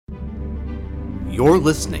You're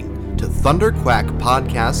listening to Thunderquack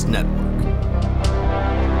Podcast Network.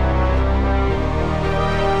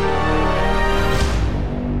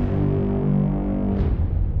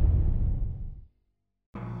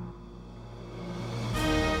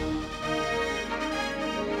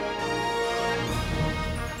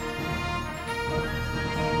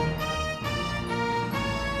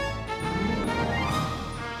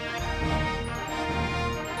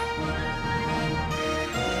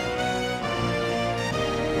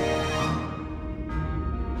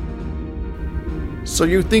 So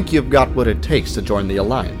you think you've got what it takes to join the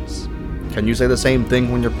Alliance? Can you say the same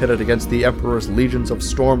thing when you're pitted against the Emperor's legions of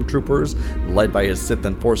stormtroopers, led by his Sith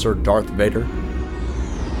enforcer Darth Vader?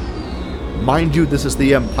 Mind you, this is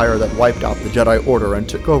the Empire that wiped out the Jedi Order and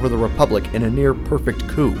took over the Republic in a near-perfect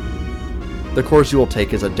coup. The course you will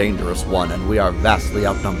take is a dangerous one, and we are vastly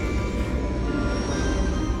outnumbered.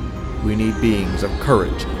 We need beings of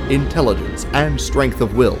courage, intelligence, and strength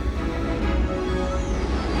of will.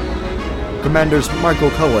 Commanders Michael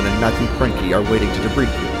Cohen and Matthew Cranky are waiting to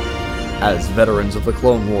debrief you. As veterans of the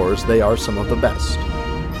Clone Wars, they are some of the best.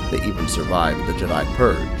 They even survived the Jedi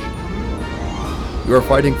Purge. You are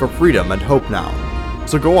fighting for freedom and hope now,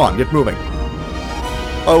 so go on, get moving.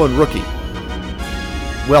 Oh, and Rookie,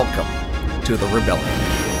 welcome to the Rebellion.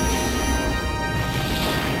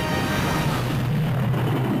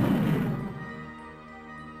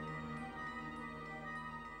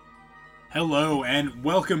 Hello, and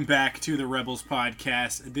welcome back to the Rebels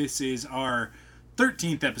Podcast. This is our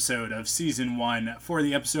 13th episode of Season 1 for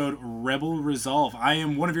the episode Rebel Resolve. I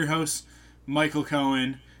am one of your hosts, Michael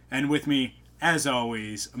Cohen, and with me, as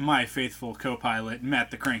always, my faithful co-pilot,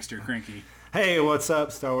 Matt the Crankster Cranky. Hey, what's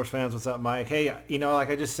up, Star Wars fans? What's up, Mike? Hey, like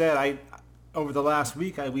I just said, over the last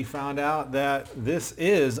week, we found out that this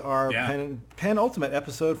is our penultimate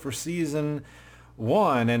episode for Season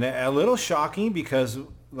 1, and a little shocking because,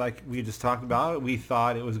 like we just talked about, we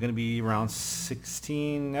thought it was going to be around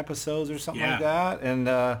 16 episodes or something like that. And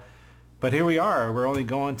but here we are. We're only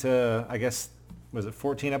going to, I guess, was it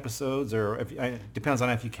 14 episodes? Or it depends on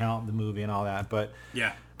if you count the movie and all that. But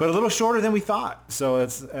a little shorter than we thought. So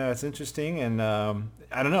it's interesting. And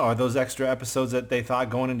I don't know, are those extra episodes that they thought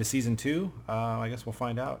going into Season 2? I guess we'll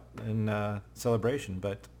find out in Celebration.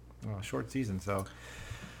 But short season.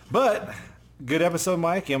 But good episode,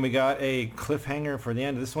 Mike, and we got a cliffhanger for the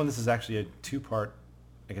end of this one. This is actually a two-part,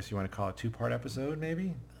 I guess you want to call it two-part episode,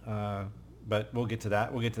 maybe. But we'll get to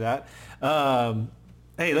that.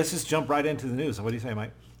 Hey, let's just jump right into the news. What do you say,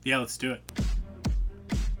 Mike? Yeah, let's do it.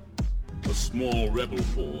 A small rebel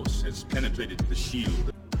force has penetrated the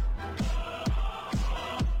shield.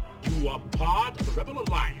 You are part of the Rebel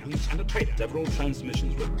Alliance and a traitor. Several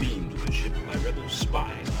transmissions were beamed to the ship by rebel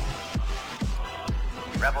spies.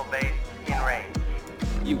 Rebel base in range.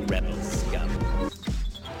 You rebel scum.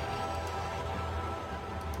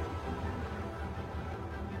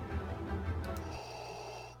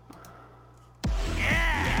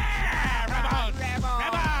 Yeah! Rebels!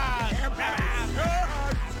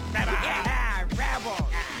 Rebels!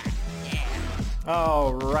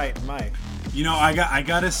 All right, Mike. I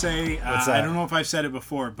gotta say, What's that? I don't know if I've said it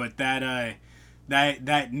before, but that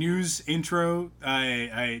news intro,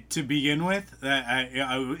 to begin with,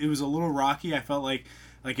 it was a little rocky. I felt like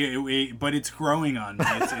it, but it's growing on me.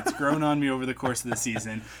 It's grown on me over the course of the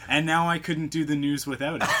season, and now I couldn't do the news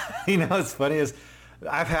without it. What's funny is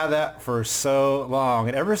I've had that for so long,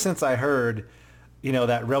 and ever since I heard,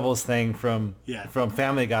 that Rebels thing from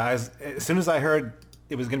Family Guy, as soon as I heard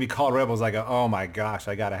it was going to be called Rebels, I go, oh my gosh,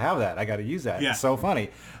 I got to have that. I got to use that. Yeah. It's so funny.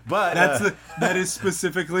 But that is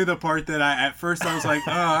specifically the part that at first I was like,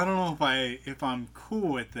 oh, I don't know if I'm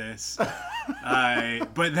cool with this.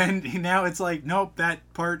 But then now it's like, nope, that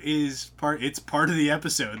part is it's part of the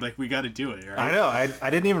episode. Like, we got to do it. Right? I know. I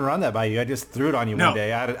didn't even run that by you. I just threw it on you one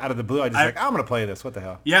day out of the blue. I'm going to play this. What the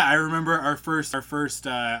hell? Yeah, I remember our first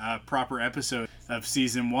proper episode of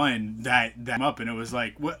Season 1 that came up, and it was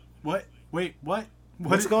like, wait, what?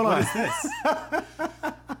 What's going on? What is this?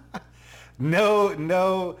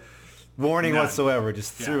 No warning whatsoever.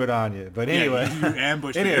 Just threw it on you. But anyway, you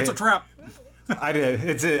ambushed me. It's a trap. I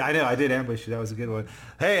did. I know. I did ambush you. That was a good one.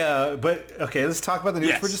 Hey, okay. Let's talk about the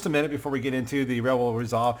news for just a minute before we get into the Rebel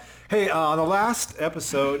Resolve. Hey, on the last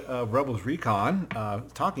episode of Rebels Recon,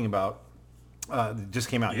 talking about just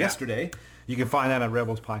came out yesterday. You can find that on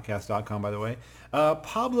rebelspodcast.com, by the way.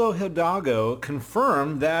 Pablo Hidalgo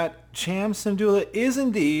confirmed that Cham Syndulla is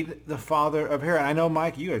indeed the father of Hera. I know,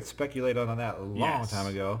 Mike, you had speculated on that a long time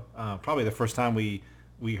ago. Probably the first time we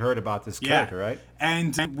heard about this character, right?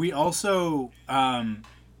 And we also,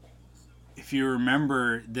 if you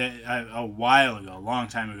remember, that a while ago, a long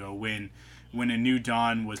time ago, when when A New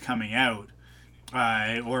Dawn was coming out,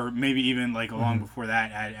 or maybe even like long before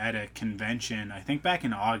that at a convention. I think back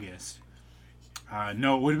in August.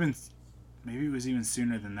 No, it would have been. Maybe it was even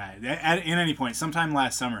sooner than that. In any point, sometime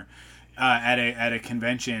last summer, at a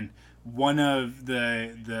convention, one of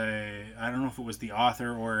the I don't know if it was the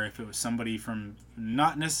author or if it was somebody from,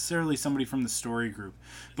 not necessarily somebody from the story group,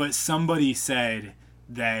 but somebody said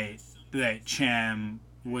that Cham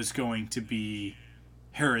was going to be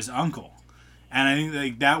Hera's uncle. And I think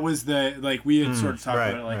like that was we had sort of talked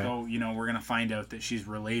about it, like, oh, we're gonna find out that she's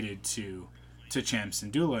related to Cham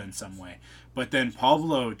Syndulla in some way. But then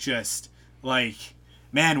Pablo just like,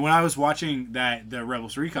 man, when I was watching the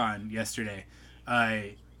Rebels Recon yesterday,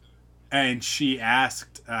 and she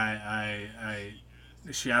asked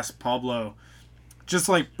Pablo, just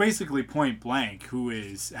like basically point blank,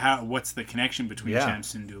 what's the connection between Cham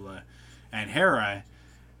Syndulla and Hera.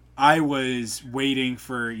 I was waiting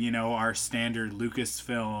for, our standard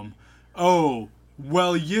Lucasfilm, oh,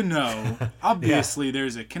 well, obviously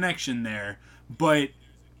there's a connection there, but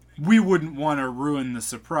we wouldn't want to ruin the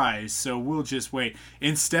surprise, so we'll just wait.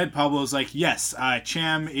 Instead, Pablo's like, yes,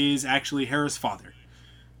 Cham is actually Hera's father.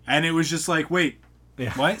 And it was just like, wait,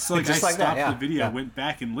 what? So like I stopped the video, went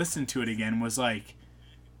back and listened to it again, was like,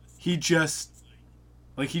 he just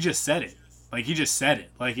said it. Like, he just said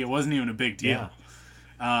it. Like, it wasn't even a big deal.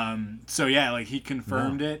 So yeah, like he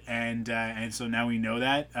confirmed it, and so now we know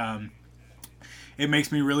that. It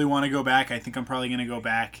makes me really want to go back. I think I'm probably going to go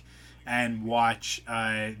back and watch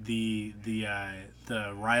the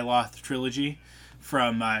Ryloth trilogy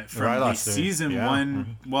from the season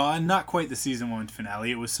one. Well, not quite the season 1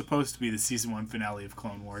 finale. It was supposed to be the season 1 finale of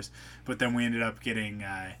Clone Wars, but then we ended up getting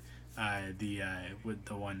with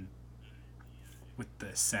the one with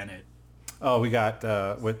the Senate. Oh, we got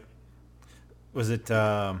was it?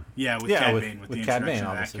 Cad Bane, with the Cad introduction Bane,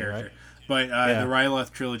 of that character. right? But the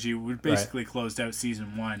Ryloth trilogy would basically closed out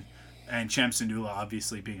season 1, and Cham Syndulla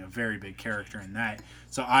obviously being a very big character in that.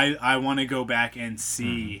 So I want to go back and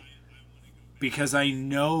see, because I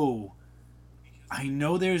know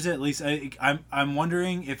there's at least I'm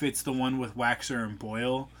wondering if it's the one with Waxer and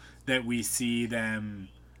Boyle that we see them.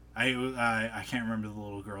 I can't remember the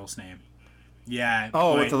little girl's name. Yeah.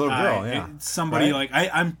 Oh, with the little girl. Yeah. Somebody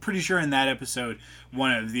I'm pretty sure in that episode,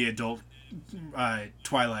 one of the adult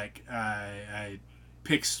Twi'lek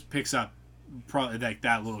picks up probably like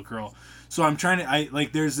that little girl. So I'm trying to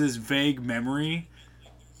there's this vague memory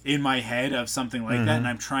in my head of something like that, and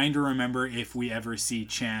I'm trying to remember if we ever see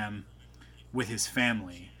Cham with his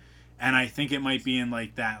family. And I think it might be in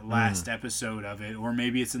like that last episode of it, or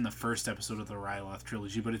maybe it's in the first episode of the Ryloth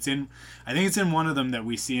trilogy. But I think it's in one of them that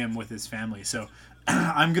we see him with his family. So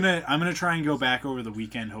I'm gonna try and go back over the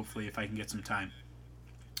weekend, hopefully, if I can get some time.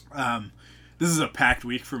 This is a packed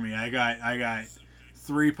week for me. I got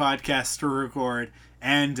 3 podcasts to record,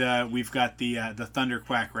 and we've got the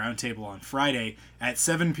Thunderquack Roundtable on Friday at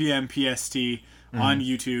 7 p.m. PST on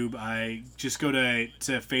YouTube. I just go to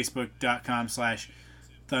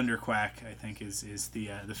facebook.com/Thunderquack, I think is the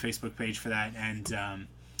Facebook page for that, and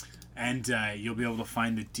you'll be able to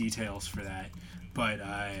find the details for that. But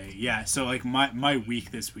so like my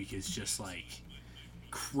week this week is just like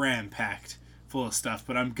cram packed full of stuff.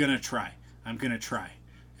 But I'm gonna try and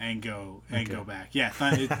go back. Yeah,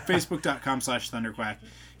 Facebook.com/Thunderquack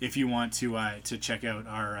if you want to check out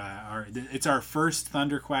our it's our first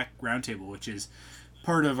Thunderquack Roundtable, which is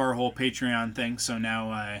part of our whole Patreon thing. So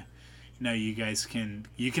now you guys can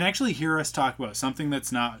actually hear us talk about something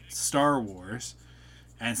that's not Star Wars,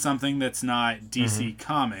 and something that's not DC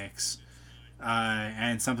Comics,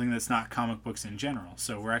 and something that's not comic books in general.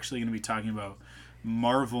 So we're actually going to be talking about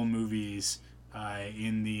Marvel movies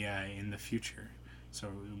in the future. So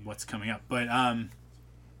what's coming up? But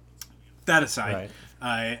that aside,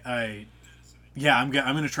 I'm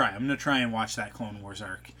gonna try. I'm gonna try and watch that Clone Wars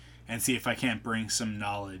arc and see if I can't bring some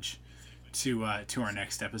knowledge to our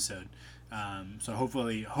next episode. So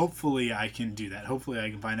hopefully I can do that. Hopefully I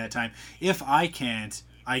can find that time. If I can't,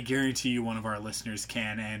 I guarantee you one of our listeners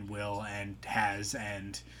can and will and has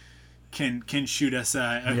and can shoot us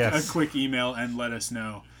a quick email and let us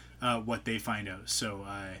know what they find out. So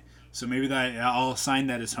maybe that I'll assign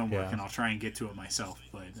that as homework and I'll try and get to it myself.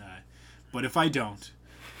 But if I don't,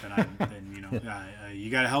 then you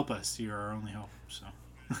got to help us. You're our only hope. So.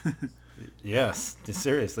 Yes,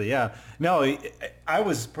 seriously, yeah. No, I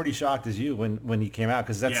was pretty shocked as you when he came out,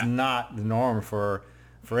 because that's not the norm for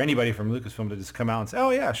anybody from Lucasfilm to just come out and say,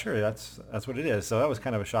 "Oh yeah, sure, that's what it is." So that was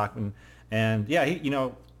kind of a shock. And he,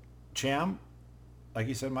 Cham, like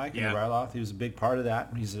you said, Mike, and Ryloth, he was a big part of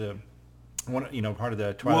that. He's part of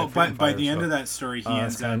the Twilight. Well, by the end of that story, he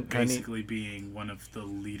ends up kinda basically being one of the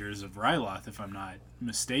leaders of Ryloth, if I'm not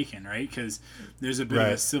mistaken, right? Because there's a bit of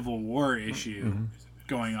a civil war issue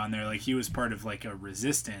going on there. Like, he was part of like a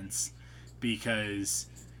resistance because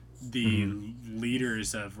the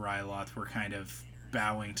leaders of Ryloth were kind of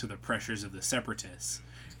bowing to the pressures of the Separatists,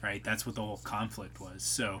 right? That's what the whole conflict was.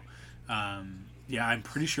 So, I'm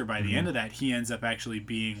pretty sure by the end of that, he ends up actually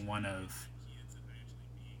being one of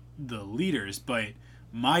the leaders. But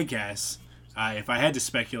my guess, if I had to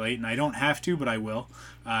speculate, and I don't have to, but I will,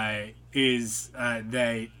 is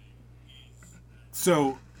that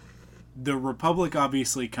so the Republic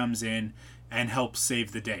obviously comes in and helps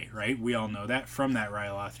save the day, right? We all know that from that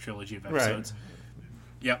Ryloth trilogy of episodes.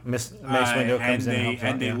 Right. Yep. Mace Windu comes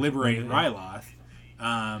and they liberate Ryloth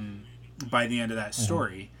by the end of that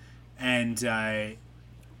story, and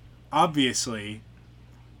obviously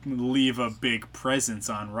leave a big presence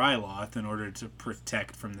on Ryloth in order to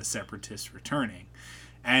protect from the Separatists returning.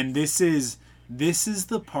 And this is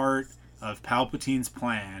the part of Palpatine's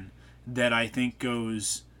plan that I think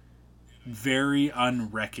goes very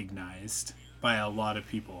unrecognized by a lot of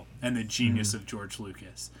people, and the genius of George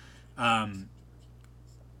Lucas. In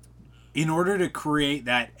order to create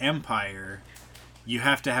that empire, you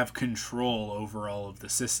have to have control over all of the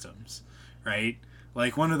systems, right?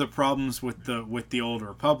 Like, one of the problems with the Old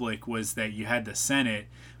Republic was that you had the Senate,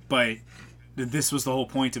 but this was the whole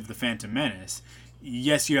point of the Phantom Menace.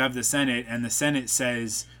 Yes, you have the Senate, and the Senate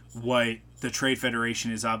says what the Trade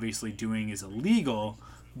Federation is obviously doing is illegal,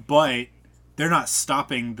 but they're not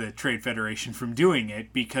stopping the Trade Federation from doing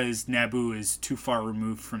it because Naboo is too far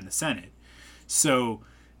removed from the Senate. So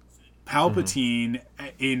Palpatine,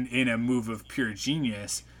 in a move of pure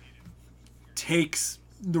genius, takes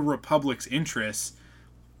the Republic's interests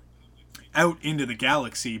out into the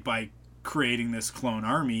galaxy by creating this clone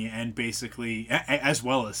army, and basically, as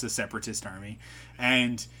well as the Separatist army,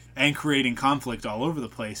 and creating conflict all over the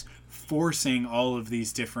place, forcing all of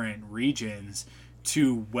these different regions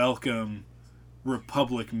to welcome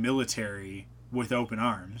Republic military with open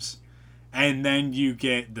arms. And then you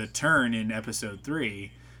get the turn in Episode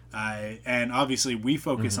 3, and obviously we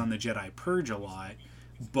focus on the Jedi Purge a lot,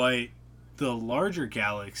 but the larger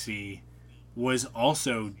galaxy was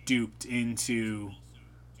also duped into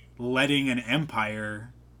letting an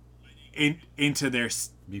empire into their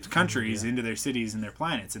countries, into their cities and their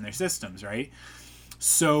planets and their systems, right?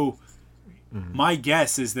 So my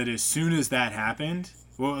guess is that as soon as that happened,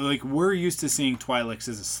 well, like, we're used to seeing Twi'leks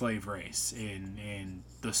as a slave race in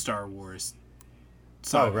the Star Wars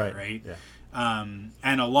saga, right? Yeah.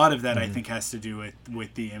 And a lot of that, I think, has to do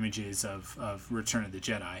with the images of Return of the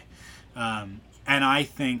Jedi. And I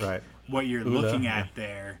think what you're looking at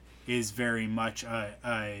there is very much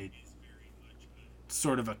a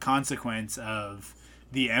sort of a consequence of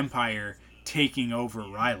the Empire taking over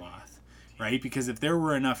Ryloth, right? Because if there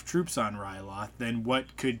were enough troops on Ryloth, then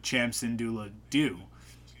what could Cham Syndulla do,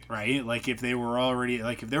 right? Like, if they were already,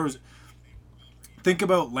 like, if there was, think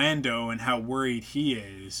about Lando and how worried he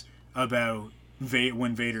is about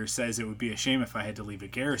when Vader says it would be a shame if I had to leave a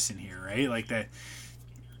garrison here, right? Like, that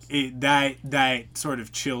sort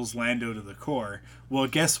of chills Lando to the core. Well,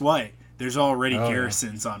 guess what? There's already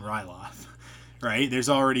garrisons on Ryloth, right? There's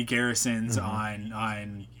already garrisons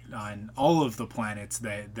on all of the planets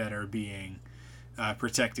that are being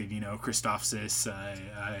protected. You know, Christophsis.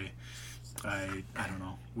 I don't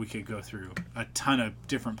know. We could go through a ton of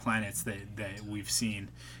different planets that we've seen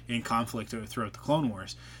in conflict throughout the Clone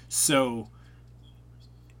Wars. So,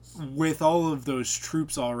 with all of those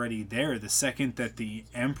troops already there, the second that the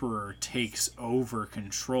Emperor takes over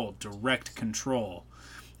control, direct control,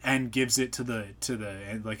 and gives it to the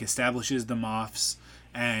like, establishes the Moffs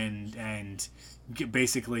and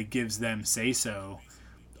basically gives them say so,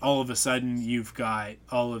 all of a sudden you've got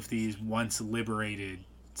all of these once liberated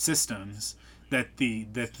systems that the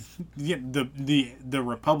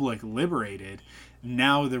Republic liberated.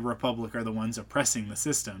 Now the Republic are the ones oppressing the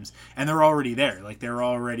systems, and they're already there. Like, they've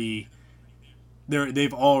already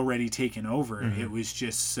taken over. It was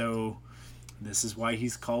just so. This is why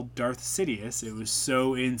he's called Darth Sidious. It was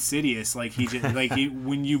so insidious. Like,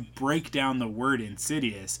 when you break down the word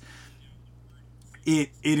insidious,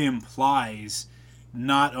 it implies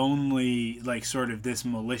not only, like, sort of this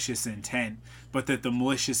malicious intent, but that the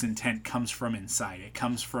malicious intent comes from inside. It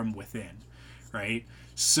comes from within, right?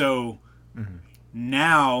 So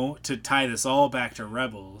now, to tie this all back to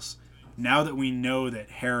Rebels, now that we know that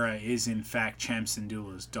Hera is in fact Cham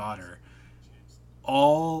Syndulla's daughter,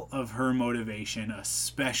 all of her motivation,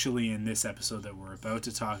 especially in this episode that we're about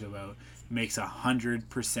to talk about, makes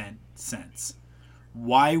 100% sense.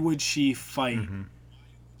 Why would she fight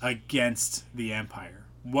against the Empire?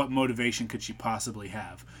 What motivation could she possibly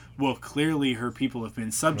have? Well, clearly her people have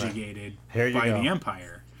been subjugated by the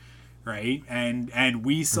Empire, right? And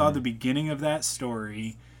we saw the beginning of that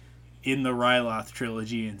story in the Ryloth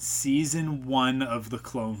trilogy in season 1 of the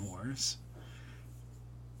Clone Wars.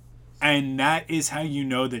 And that is how you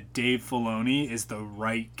know that Dave Filoni is the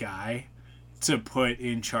right guy to put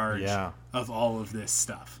in charge of all of this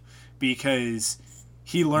stuff. Because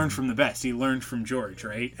he learned from the best. He learned from George,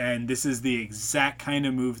 right? And this is the exact kind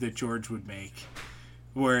of move that George would make.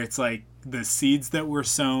 Where it's like the seeds that were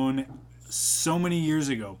sown so many years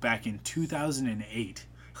ago, back in 2008.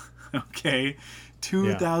 Okay?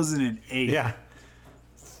 2008. Yeah.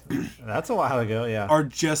 That's a while ago, yeah. Are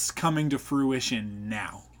just coming to fruition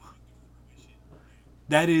now.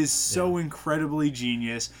 That is so incredibly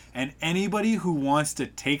genius. And anybody who wants to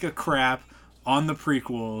take a crap on the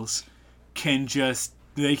prequels can just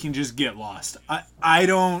get lost. I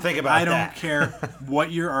don't care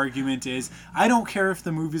what your argument is. I don't care if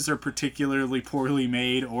the movies are particularly poorly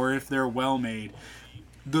made or if they're well made.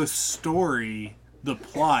 The story, the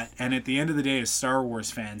plot, and at the end of the day, as Star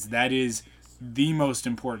Wars fans, that is the most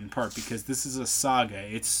important part, because this is a saga.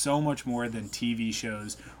 It's so much more than TV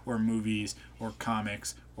shows or movies or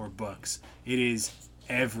comics or books. It is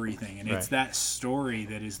everything, and it's that story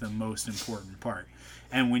that is the most important part.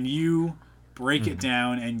 And when you break it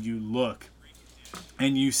down and you look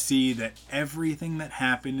and you see that everything that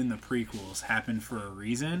happened in the prequels happened for a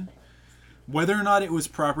reason, whether or not it was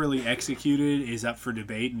properly executed is up for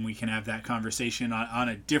debate, and we can have that conversation on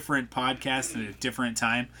a different podcast at a different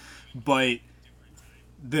time. But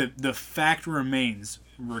the fact remains,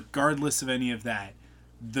 regardless of any of that,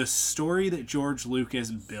 the story that George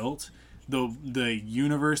Lucas built, the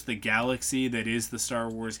universe, the galaxy that is the Star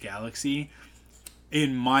Wars galaxy,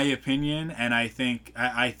 in my opinion, and I think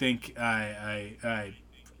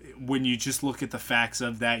when you just look at the facts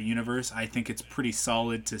of that universe, I think it's pretty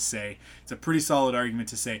solid to say, it's a pretty solid argument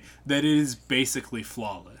to say that it is basically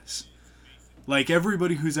flawless. Like,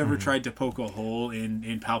 everybody who's ever tried to poke a hole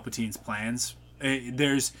in Palpatine's plans,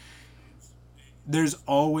 there's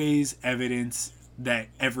always evidence that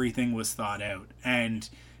everything was thought out. And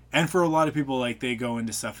for a lot of people, like, they go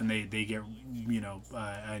into stuff and they get,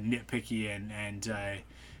 nitpicky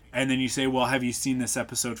and then you say, well, have you seen this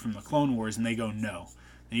episode from the Clone Wars? And they go, no.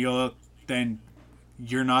 And you go, then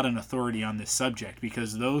you're not an authority on this subject,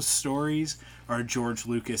 because those stories are George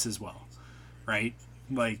Lucas as well, right?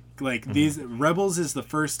 Like these Rebels is the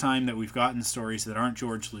first time that we've gotten stories that aren't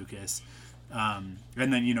George Lucas, and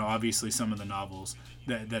then obviously some of the novels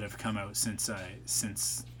that have come out since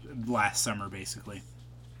last summer, basically,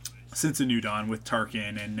 since A New Dawn with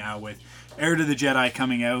Tarkin, and now with Heir to the Jedi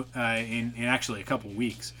coming out in actually a couple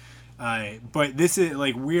weeks. But this is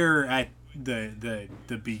like, we're at the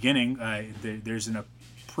beginning. There's an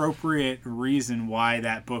appropriate reason why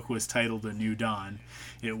that book was titled A New Dawn.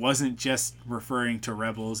 It wasn't just referring to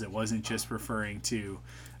Rebels. It wasn't just referring to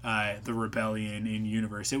the rebellion in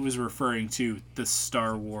universe. It was referring to the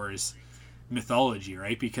Star Wars mythology,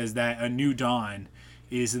 right? Because that A New Dawn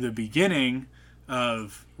is the beginning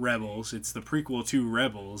of Rebels. It's the prequel to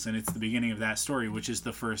Rebels, and it's the beginning of that story, which is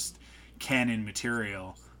the first canon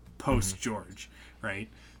material post George, right?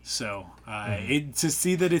 So to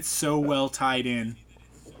see that it's so well tied in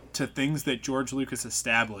to things that George Lucas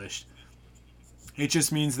established, it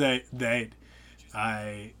just means that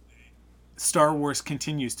Star Wars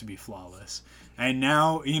continues to be flawless. And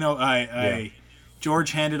now,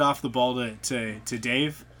 George handed off the ball to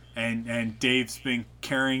Dave, and Dave's been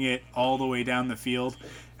carrying it all the way down the field,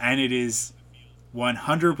 and it is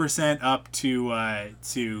 100% up to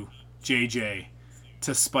JJ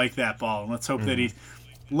to spike that ball. And let's hope that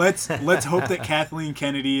let's hope that Kathleen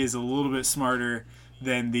Kennedy is a little bit smarter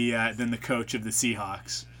than the coach of the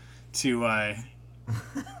Seahawks.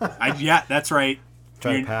 That's right.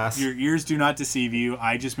 Try to pass. Your ears do not deceive you.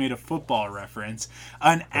 I just made a football reference,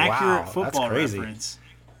 an accurate football reference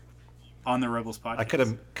on the Rebels podcast. I could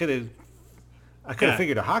have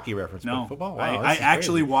figured a hockey reference, but football. Wow, I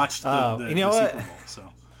actually watched the Super Bowl. So.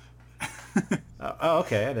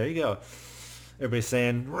 Okay, there you go. Everybody's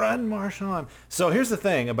saying, "Run, Marshawn." So here's the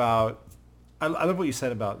thing about, I love what you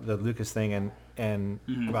said about the Lucas thing and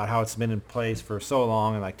about how it's been in place for so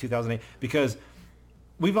long, and like 2008, because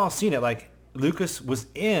we've all seen it. Like, Lucas was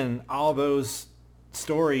in all those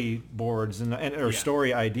storyboards and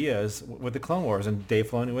story ideas with the Clone Wars, and Dave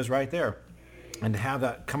Filoni was right there. And to have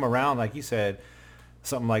that come around, like you said,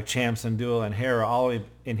 something like Champs and Duel and Hera all the way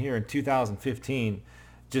in here in 2015,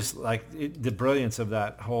 just like the brilliance of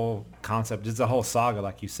that whole concept, just the whole saga,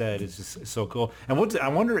 like you said, is just so cool. And I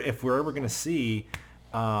wonder if we're ever going to see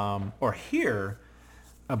or hear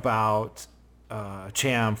about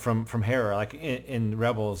Cham from Hera, like in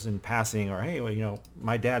Rebels in passing, or hey, well,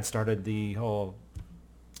 my dad started the whole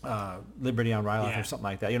Liberty on Ryloth or something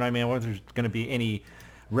like that. You know what I mean? I wonder if there's going to be any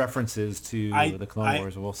references to the Clone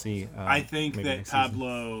Wars. We'll see. I think that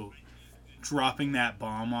Pablo dropping that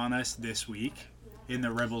bomb on us this week in the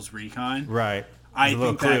Rebels Recon, right? I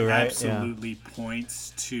think that absolutely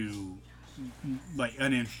points to like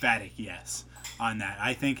an emphatic yes on that.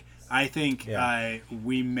 I think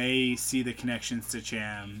we may see the connections to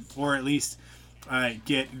Cham, or at least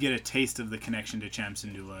get a taste of the connection to Cham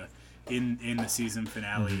Syndulla in the season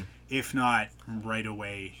finale, if not right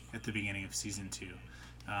away at the beginning of season 2.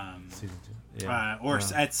 Season 2. Yeah. Or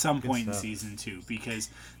at some point in season 2, because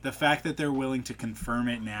the fact that they're willing to confirm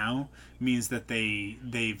it now means that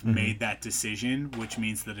they've made that decision, which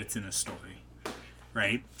means that it's in a story,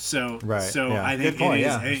 right? So I think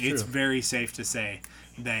it's very safe to say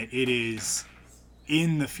that it is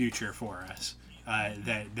in the future for us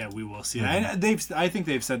that we will see that. And I think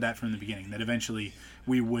they've said that from the beginning, that eventually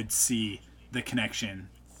we would see the connection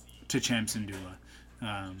to Cham Syndulla.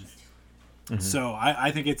 So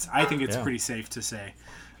I think it's pretty safe to say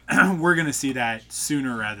we're going to see that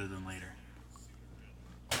sooner rather than later.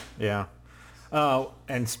 Yeah.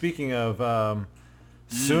 And speaking of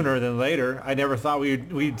sooner than later, I never thought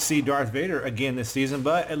we'd see Darth Vader again this season,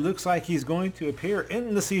 but it looks like he's going to appear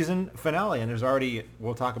in the season finale. And there's already,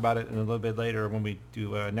 we'll talk about it in a little bit later when we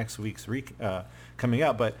do next week's coming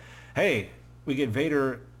up. But hey, we get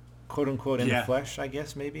Vader, quote unquote, in the flesh, I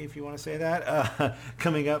guess, maybe, if you want to say that,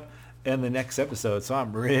 coming up in the next episode. So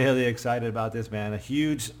I'm really excited about this, man. A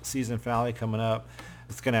huge season finale coming up.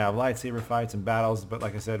 It's going to have lightsaber fights and battles, but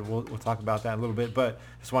like I said, we'll talk about that in a little bit. But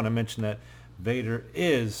just want to mention that Vader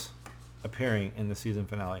is appearing in the season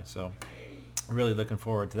finale. So really looking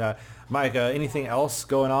forward to that. Mike, anything else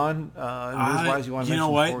going on news-wise you want to mention? You know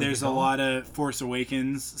what? There's a lot of Force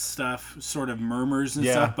Awakens stuff, sort of murmurs and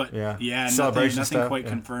stuff, but nothing quite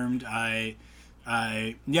confirmed. I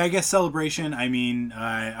guess Celebration. I mean,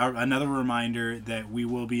 another reminder that we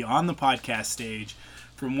will be on the podcast stage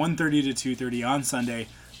from 1:30 to 2:30 on Sunday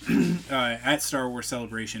at Star Wars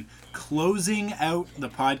Celebration. Closing out the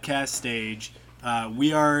podcast stage,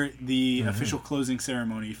 we are the official closing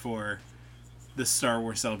ceremony for the Star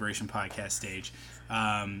Wars Celebration podcast stage.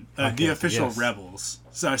 The official Rebels.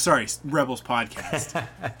 Rebels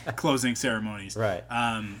podcast closing ceremonies. Right.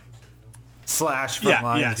 Slash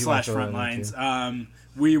Frontlines. Slash Frontlines.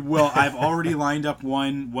 We will. I've already lined up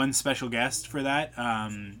one special guest for that.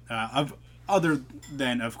 Other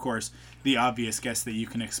than, of course, the obvious guests that you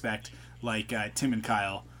can expect, like Tim and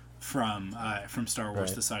Kyle from Star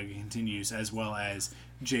Wars: The Saga Continues, as well as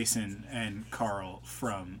Jason and Carl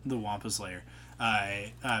from the Wampa's Lair.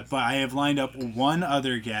 But I have lined up one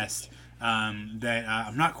other guest that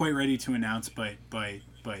I'm not quite ready to announce, but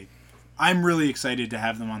I'm really excited to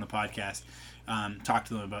have them on the podcast, talk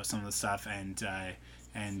to them about some of the stuff, and I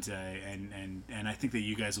think that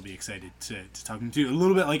you guys will be excited to talk to them too, a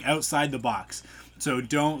little bit like outside the box. So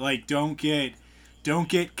don't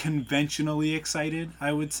get conventionally excited,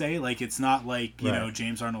 I would say. Like, it's not like, you know,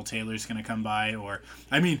 James Arnold Taylor's going to come by, or,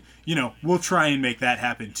 I mean, we'll try and make that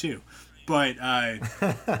happen too. But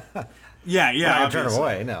yeah, turn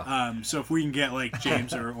away, no. So if we can get like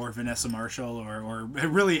James or Vanessa Marshall or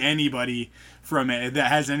really anybody from it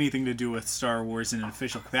that has anything to do with Star Wars in an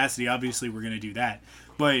official capacity, obviously we're going to do that.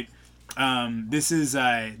 But this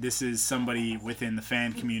is somebody within the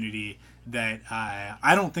fan community that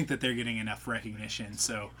I don't think that they're getting enough recognition.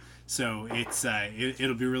 So it's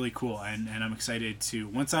it'll be really cool, and I'm excited to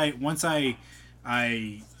once I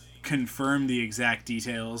confirm the exact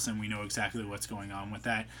details and we know exactly what's going on with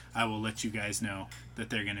that, I will let you guys know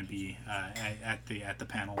that they're going to be at the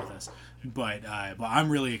panel with us. But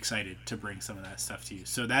I'm really excited to bring some of that stuff to you.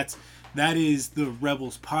 So that is the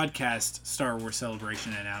Rebels podcast Star Wars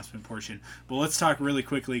Celebration announcement portion. But let's talk really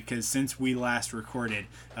quickly, because since we last recorded,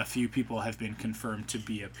 a few people have been confirmed to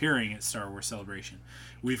be appearing at Star Wars Celebration.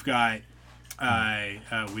 We've got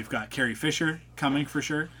Carrie Fisher coming for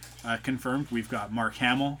sure. Confirmed. We've got Mark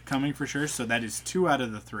Hamill coming for sure, so that is 2 out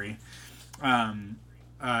of the 3.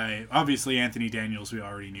 Obviously Anthony Daniels we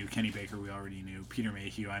already knew, Kenny Baker we already knew, Peter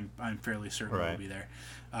Mayhew I'm fairly certain will be there.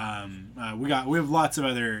 We have lots of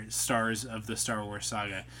other stars of the Star Wars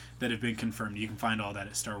saga that have been confirmed. You can find all that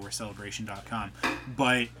at StarWarsCelebration.com.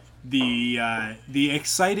 But the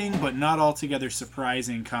exciting but not altogether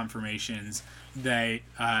surprising confirmations that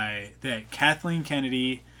Kathleen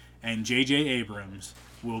Kennedy and J.J. Abrams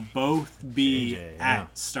will both be JJ,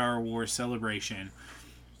 at Star Wars Celebration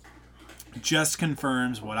just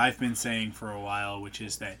confirms what I've been saying for a while, which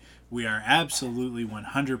is that we are absolutely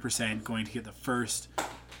 100% going to get the first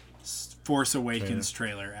Force Awakens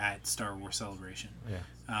trailer at Star Wars Celebration. Yeah.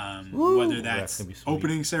 Whether that's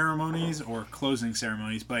opening ceremonies or closing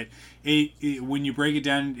ceremonies. But when you break it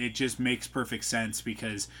down, it just makes perfect sense,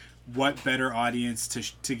 because what better audience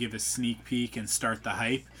to give a sneak peek and start the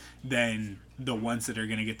hype than the ones that are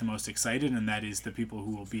going to get the most excited, and that is the people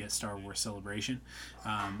who will be at Star Wars Celebration.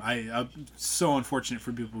 I'm so unfortunate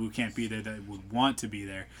for people who can't be there that would want to be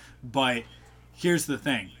there. But here's the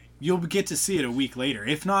thing. You'll get to see it a week later.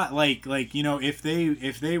 If not, if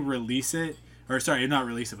they release it, or sorry, not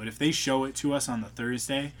release it, but if they show it to us on the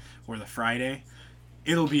Thursday or the Friday,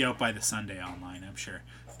 it'll be out by the Sunday online, I'm sure.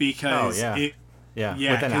 Because within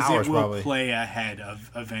because hours, it will probably play ahead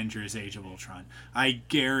of Avengers Age of Ultron. I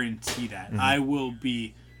guarantee that. Mm-hmm. I will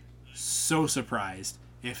be so surprised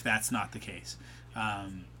if that's not the case.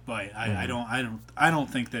 But I don't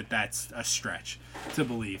think that that's a stretch to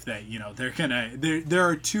believe that, they're gonna. There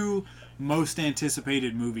are two most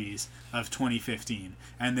anticipated movies of 2015,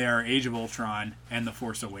 and they are Age of Ultron and The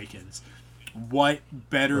Force Awakens. What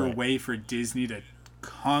better way for Disney to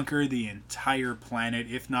conquer the entire planet,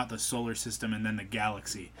 if not the solar system and then the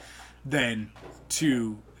galaxy, than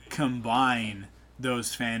to combine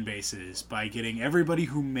those fan bases by getting everybody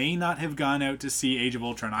who may not have gone out to see Age of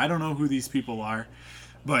Ultron. I don't know who these people are,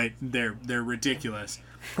 but they're ridiculous.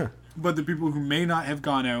 But the people who may not have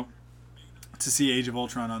gone out to see Age of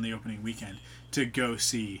Ultron on the opening weekend to go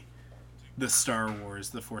see the Star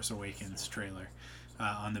Wars The Force Awakens trailer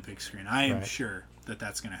on the big screen. I am sure that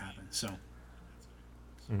that's going to happen. So.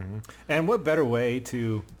 Mm-hmm. And what better way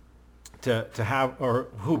to have, or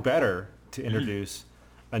who better to introduce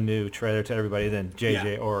a new trailer to everybody than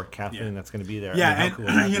JJ or Kathleen that's going to be there. Yeah, I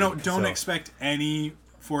mean, how cool don't expect any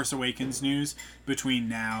Force Awakens news between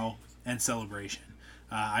now and Celebration.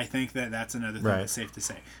 I think that's another thing that's safe to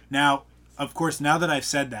say. Now, of course, now that I've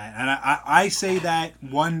said that, and I say that,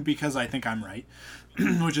 one, because I think I'm right,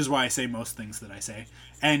 which is why I say most things that I say,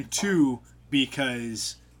 and two,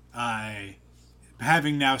 because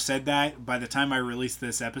having now said that, by the time I release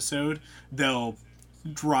this episode, they'll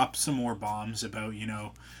drop some more bombs about,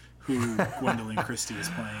 who Gwendolyn Christie is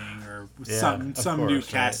playing, or some new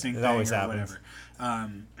casting thing, or whatever.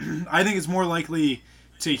 I think it's more likely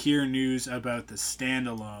to hear news about the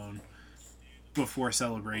standalone before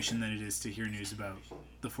Celebration than it is to hear news about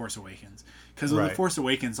The Force Awakens. Because with The Force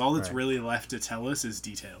Awakens, all that's really left to tell us is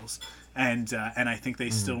details. And I think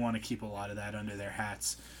they still want to keep a lot of that under their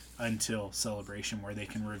hats until Celebration, where they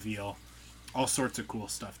can reveal all sorts of cool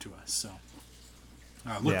stuff to us. So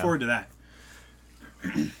look forward to that.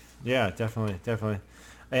 Yeah, definitely.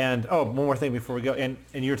 And one more thing before we go. And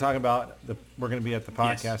you were talking about we're going to be at the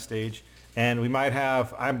podcast stage, and we might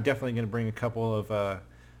have. I'm definitely going to bring a couple of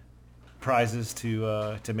prizes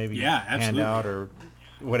to maybe hand out or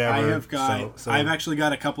whatever. I have got. So I've actually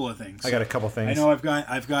got a couple of things. I got a couple things. I know I've got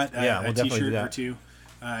a T-shirt or two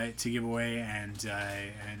to give away, and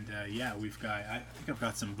we've got. I think I've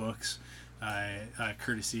got some books,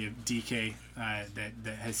 courtesy of DK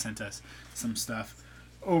that has sent us some stuff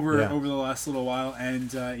over the last little while,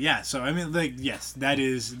 and so I mean, that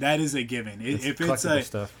is a given.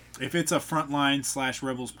 If it's a Frontline /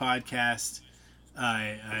 Rebels podcast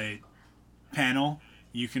panel,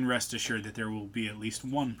 you can rest assured that there will be at least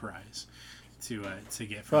one prize to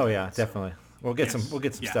get from definitely. We'll get some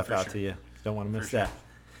stuff out to you. Don't want to miss that.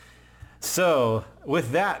 So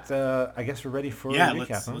with that, I guess we're ready for a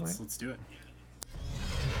recap. Let's do it.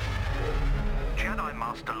 Jedi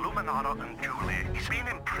Master Luminara and Julie is being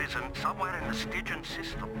imprisoned somewhere in the Stygian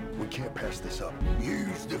system. We can't pass this up.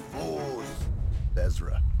 Use the Force.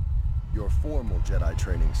 Ezra, your formal Jedi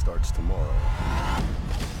training starts tomorrow.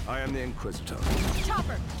 I am the Inquisitor.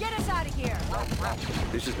 Chopper, get us out of here!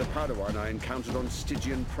 This is the Padawan I encountered on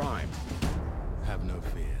Stygian Prime. Have no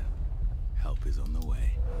fear. Help is on the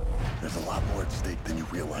way. There's a lot more at stake than you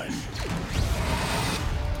realize.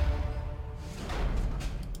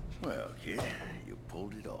 Well, kid, you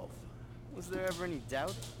pulled it off. Was there ever any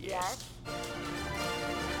doubt? Yes.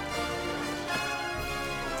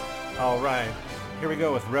 All right, here we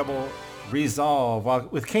go with Rebel Resolve. While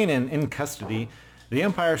with Kanan in custody, the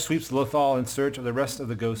Empire sweeps Lothal in search of the rest of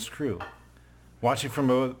the Ghost crew. Watching from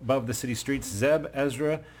above the city streets, Zeb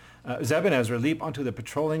and Ezra leap onto the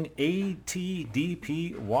patrolling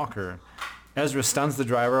ATDP Walker. Ezra stuns the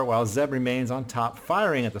driver while Zeb remains on top,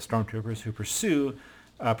 firing at the stormtroopers who pursue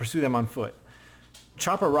them on foot.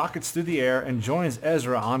 Chopper rockets through the air and joins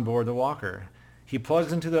Ezra on board the Walker. he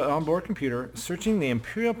plugs into the onboard computer, searching the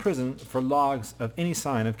Imperial prison for logs of any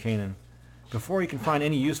sign of Kanan. Before he can find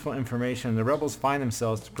any useful information, the rebels find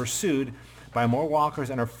themselves pursued by more walkers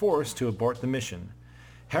and are forced to abort the mission.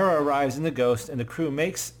 Hera arrives in the Ghost, and the crew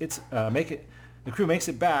makes it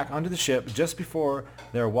back onto the ship just before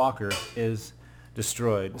their walker is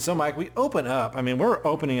destroyed. So, Mike, we open up. I mean, we're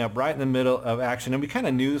opening up right in the middle of action, and we kind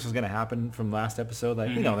of knew this was going to happen from last episode.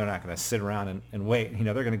 Like, they're not going to sit around and wait.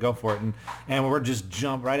 They're going to go for it, and we're just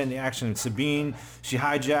jump right into action. And Sabine, she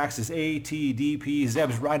hijacks this ATDP.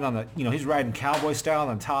 Zeb's riding on the, he's riding cowboy style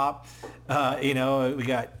on top. We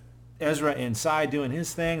got Ezra inside doing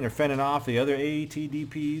his thing. They're fending off the other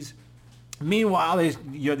ATDPs. Meanwhile, they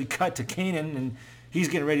cut to Kanan, and he's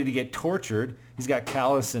getting ready to get tortured. He's got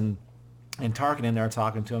Callus and Tarkin in there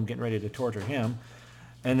talking to him, getting ready to torture him.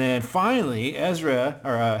 And then finally,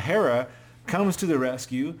 Hera comes to the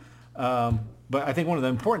rescue. But I think one of the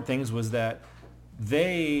important things was that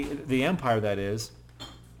the Empire, that is,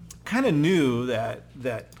 kind of knew that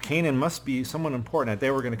Kanan must be someone important, that they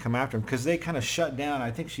were going to come after him, because they kind of shut down. I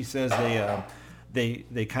think she says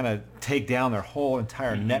they kind of take down their whole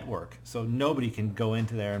entire network, so nobody can go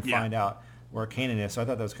into there and find out where Kanan is. So I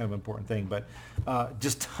thought that was kind of an important thing. But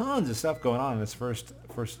just tons of stuff going on in this first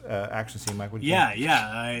action scene, Mike. What do you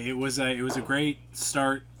think? It was a great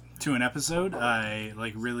start to an episode. Very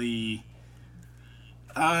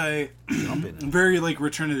like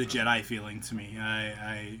Return of the Jedi feeling to me.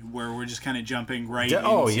 Where we're just kind of jumping right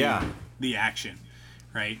into the action,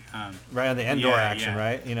 right? Right on the Endor action,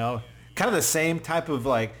 right? Kind of the same type of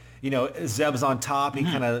Zeb's on top. He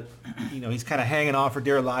kind of, he's kind of hanging on for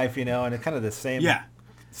dear life, and it's kind of the same,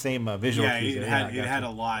 visual. Yeah, it had a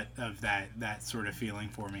lot of that sort of feeling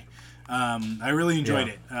for me. I really enjoyed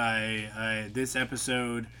it. This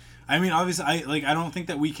episode, I mean, obviously, I don't think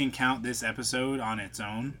that we can count this episode on its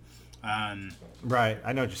own. Right,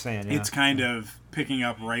 I know what you're saying. Yeah. It's kind of picking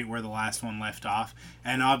up right where the last one left off,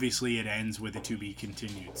 and obviously it ends with a to be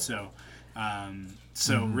continued.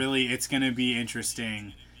 So really, it's going to be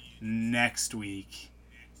interesting next week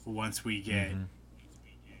once we get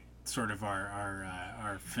sort of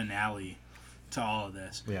our finale to all of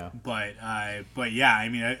this. Yeah. But yeah, I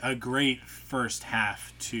mean, a great first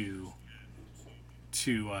half to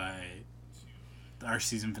our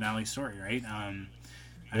season finale story, right?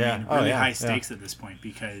 High stakes at this point,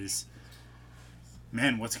 because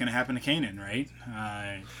man, what's going to happen to Kanan, right?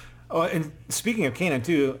 And speaking of Kanan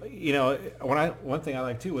too, one thing I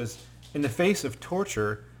like too was, in the face of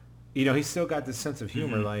torture, he's still got this sense of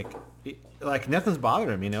humor, like nothing's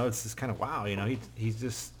bothering him. It's just kind of wow. He's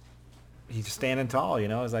just standing tall.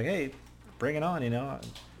 It's like, hey, bring it on.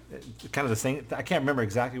 Kind of the thing. I can't remember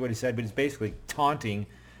exactly what he said, but he's basically taunting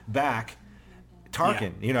back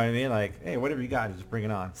Tarkin. You know what I mean? Like, hey, whatever you got, just bring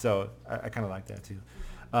it on. So I kind of like that too.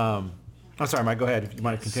 I'm sorry, Mike. Go ahead. If you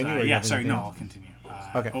want to continue. I'll continue.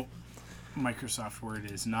 Okay. Oh, Microsoft Word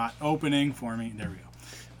is not opening for me. There we go.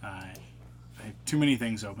 I have too many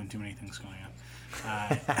things open, too many things going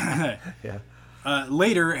on.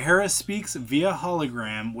 Later, Hera speaks via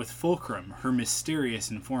hologram with Fulcrum, her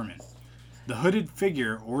mysterious informant. The hooded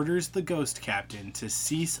figure orders the Ghost Captain to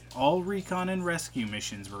cease all recon and rescue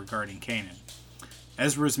missions regarding Kanan.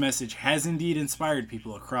 Ezra's message has indeed inspired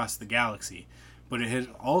people across the galaxy, but it has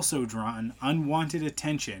also drawn unwanted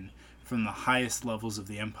attention from the highest levels of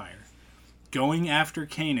the Empire. Going after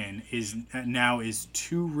Kanan is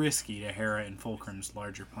too risky to Hera and Fulcrum's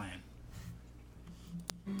larger plan.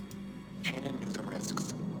 Kanan knew the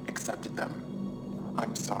risks, accepted them.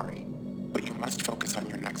 I'm sorry, but you must focus on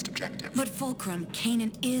your next objective. But Fulcrum,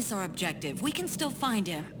 Kanan is our objective. We can still find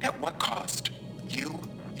him. At what cost? You,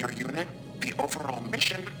 your unit, the overall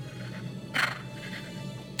mission?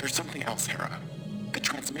 There's something else, Hera. The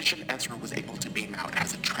transmission Ezra was able to beam out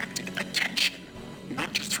has attracted attention.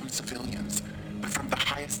 Not just from civilians, but from the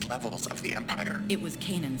highest levels of the Empire. It was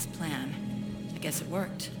Kanan's plan. I guess it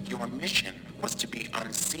worked. Your mission was to be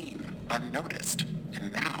unseen, unnoticed,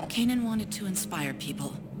 and now... Kanan wanted to inspire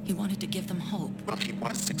people. He wanted to give them hope. Well, he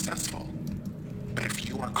was successful. But if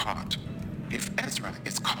you are caught, if Ezra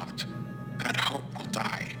is caught, that hope will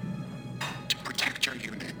die. To protect your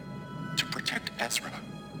unit, to protect Ezra,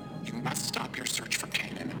 you must stop your search for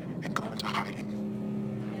Kanan and go into hiding.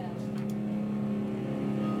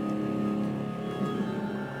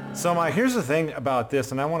 So, Mike, here's the thing about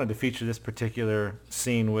this, and I wanted to feature this particular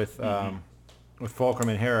scene with Fulcrum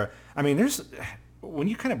and Hera. I mean, when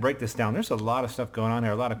you kind of break this down, there's a lot of stuff going on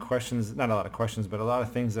there, a lot of questions, not a lot of questions, but a lot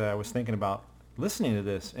of things that I was thinking about listening to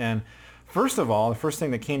this. And first of all, the first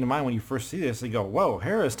thing that came to mind when you first see this, you go, whoa,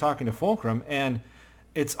 Hera's talking to Fulcrum, and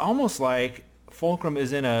it's almost like Fulcrum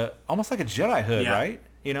is in almost like a Jedi hood, right?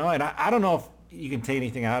 You know, and I don't know if you can take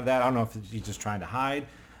anything out of that. I don't know if he's just trying to hide,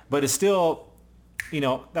 but it's still, you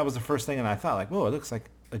know, that was the first thing, and I thought like, whoa, it looks like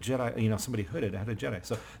a Jedi, you know, somebody hooded had a Jedi.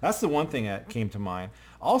 So that's the one thing that came to mind.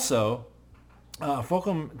 Also,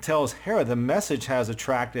 Fulcrum tells Hera the message has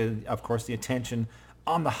attracted, of course, the attention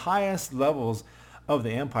on the highest levels of the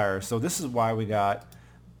Empire. So this is why we got,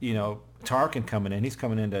 you know, Tarkin coming in. He's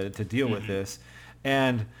coming in to deal with this.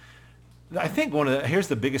 And I think here's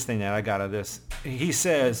the biggest thing that I got out of this. He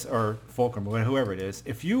says, or Fulcrum, or whoever it is,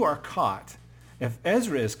 if you are caught, if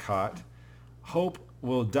Ezra is caught, Hope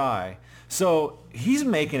will die. So he's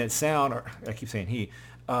making it sound, or I keep saying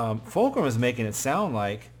Fulcrum is making it sound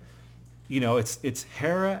like, you know, it's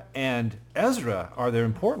Hera and Ezra are the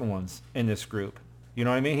important ones in this group. You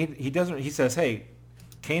know what I mean? He says, hey,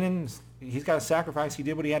 Kanan, he's got to sacrifice. He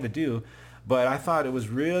did what he had to do. But I thought it was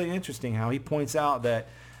really interesting how he points out that,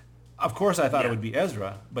 of course, I thought it would be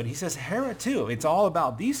Ezra, but he says Hera too. It's all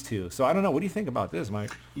about these two. So I don't know. What do you think about this, Mike?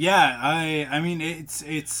 Yeah, I mean, it's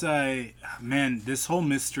man, this whole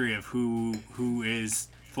mystery of who is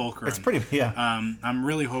Fulcrum. It's pretty, I'm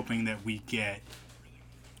really hoping that we get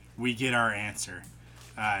our answer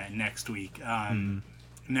next week.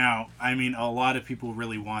 Now, I mean, a lot of people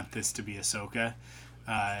really want this to be Ahsoka.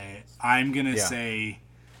 I'm gonna say,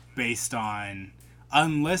 based on,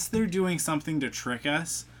 unless they're doing something to trick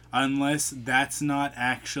us, unless that's not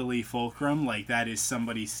actually Fulcrum, like that is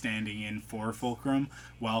somebody standing in for Fulcrum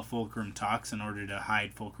while Fulcrum talks in order to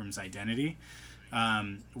hide Fulcrum's identity,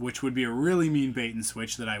 which would be a really mean bait and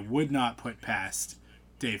switch that I would not put past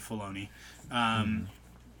Dave Filoni.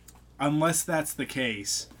 Unless that's the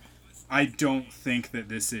case, I don't think that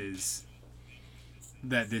this is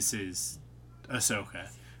Ahsoka.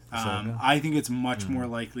 I think it's much more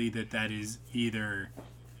likely that is either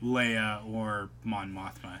Leia or Mon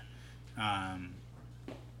Mothma.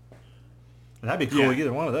 That'd be cool.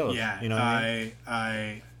 Either one of those. Yeah. You know what I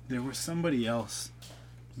mean? There was somebody else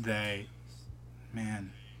that,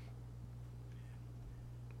 man.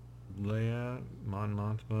 Leia,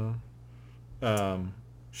 Mon Mothma.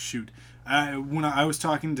 Shoot. When I was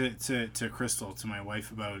talking to Crystal, to my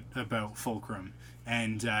wife, about Fulcrum,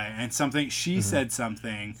 and something, she said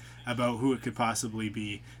something about who it could possibly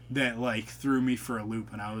be that like threw me for a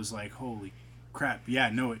loop, and I was like, holy crap, yeah,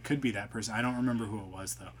 no, it could be that person. I don't remember who it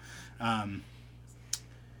was though.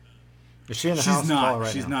 Is she in the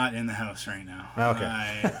house? She's not in the house right now. Okay.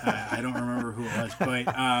 I don't remember who it was,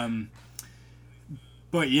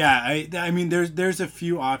 but yeah, I mean, there's a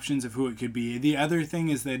few options of who it could be. The other thing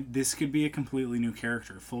is that this could be a completely new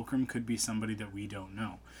character. Fulcrum could be somebody that we don't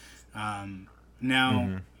know.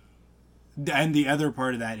 Now, and the other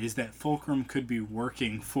part of that is that Fulcrum could be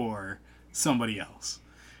working for somebody else,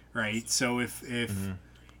 right? So if a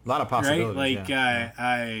lot of possibilities, right? Like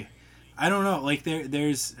I don't know. Like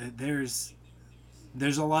there's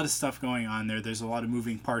a lot of stuff going on there. There's a lot of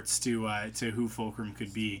moving parts to who Fulcrum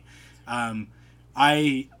could be. I'm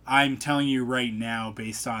telling you right now,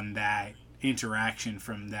 based on that interaction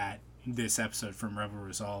from this episode from Rebel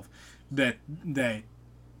Resolve, that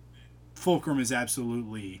Fulcrum is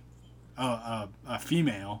absolutely a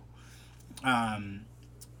female.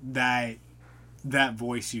 That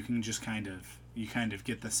voice you can just kind of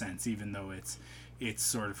get the sense, even though it's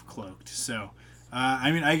sort of cloaked. So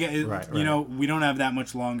I mean, I get you know, we don't have that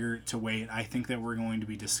much longer to wait. I think that we're going to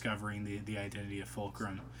be discovering the identity of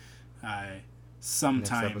Fulcrum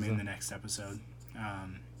sometime in the next episode.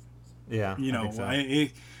 You know,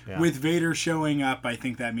 with Vader showing up, I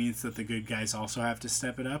think that means that the good guys also have to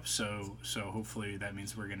step it up. So hopefully that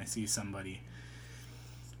means we're going to see somebody.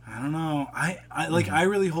 I don't know. I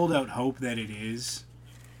really hold out hope that it is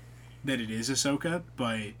Ahsoka,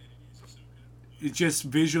 but it just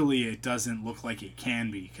visually it doesn't look like it can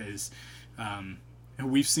be, because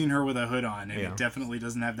we've seen her with a hood on, and it definitely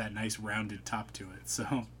doesn't have that nice rounded top to it.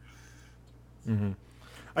 So.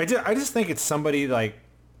 I just think it's somebody like,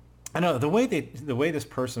 I know the way this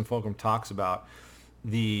person Fulcrum talks about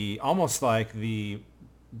almost like the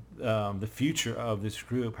future of this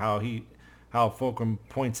group, how Fulcrum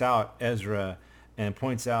points out Ezra and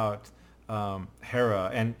points out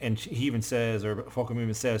Hera, and he even says, or Fulcrum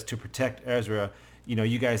even says, to protect Ezra, you know,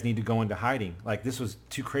 you guys need to go into hiding. Like, this was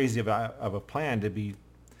too crazy of a plan to be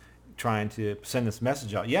trying to send this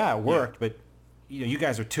message out. Yeah, it worked, but you know, you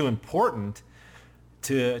guys are too important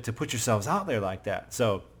to put yourselves out there like that.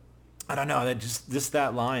 So I don't know, that just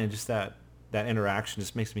that line and just that interaction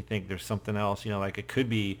just makes me think there's something else, you know, like it could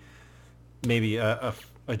be maybe a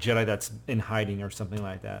Jedi that's in hiding or something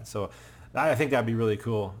like that. So I think that'd be really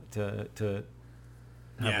cool to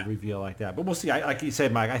have a reveal like that. But we'll see. Like you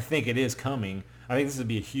said, Mike, I think it is coming. I think this would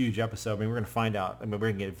be a huge episode. I mean, we're going to find out. I mean, we're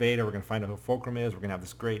going to get Vader. We're going to find out who Fulcrum is. We're going to have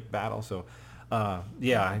this great battle. So,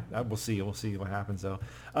 we'll see. We'll see what happens, though.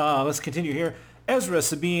 Let's continue here. Ezra,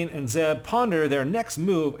 Sabine, and Zeb ponder their next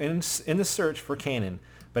move in the search for Kanan.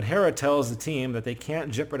 But Hera tells the team that they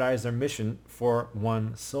can't jeopardize their mission for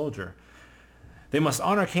one soldier. They must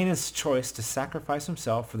honor Kanan's choice to sacrifice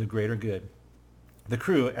himself for the greater good. The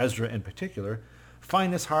crew, Ezra in particular,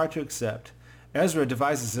 find this hard to accept. Ezra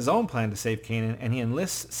devises his own plan to save Kanan, and he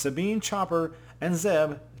enlists Sabine, Chopper, and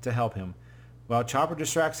Zeb to help him. While Chopper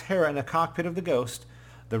distracts Hera in the cockpit of the Ghost,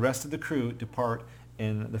 the rest of the crew depart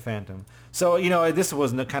in the Phantom. So, this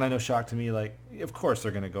was kind of no shock to me. Like, of course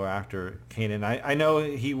they're going to go after Kanan. I know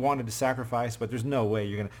he wanted to sacrifice, but there's no way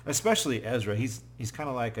you're going to, especially Ezra. He's kind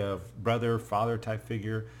of like a brother, father type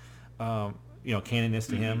figure, Kanan is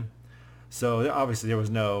to him. So obviously there was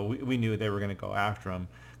we knew they were going to go after him.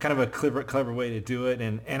 Kind of a clever way to do it.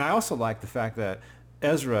 And I also like the fact that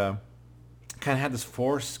Ezra kind of had this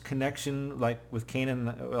Force connection, like with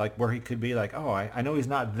Kanan, like where he could be like, oh, I know he's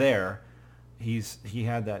not there. He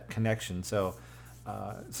had that connection. So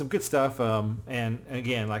some good stuff. And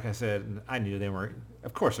again, like I said, I knew they were.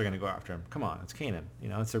 Of course, they're going to go after him. Come on, it's Kanan.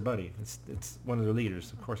 It's their buddy. It's one of their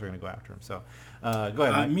leaders. Of course, they're going to go after him. So go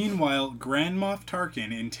ahead. Meanwhile, Grand Moff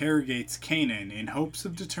Tarkin interrogates Kanan in hopes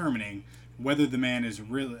of determining whether the man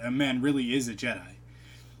really is a Jedi,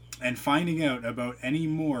 and finding out about any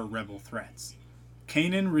more rebel threats.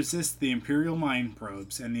 Kanan resists the Imperial mind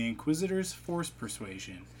probes and the Inquisitor's Force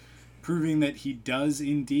persuasion, proving that he does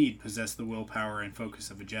indeed possess the willpower and focus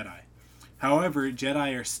of a Jedi. However,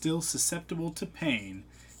 Jedi are still susceptible to pain,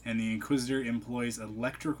 and the Inquisitor employs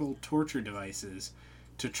electrical torture devices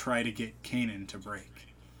to try to get Kanan to break.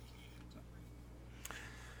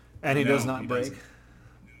 And he does not break.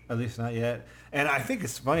 At least not yet. And I think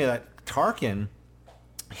it's funny that Tarkin,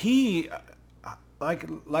 he,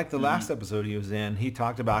 like the last episode he was in, he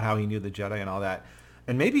talked about how he knew the Jedi and all that.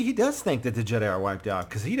 And maybe he does think that the Jedi are wiped out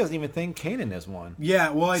because he doesn't even think Kanan is one. Yeah,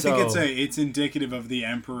 well, I think it's indicative of the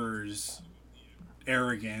Emperor's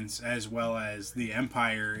arrogance as well as the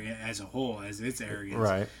Empire as a whole, as its arrogance.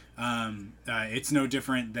 Right. It's no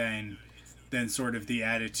different than sort of the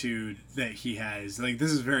attitude that he has. Like,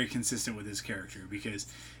 this is very consistent with his character because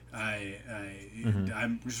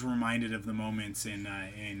I'm just reminded of the moments in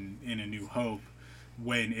A New Hope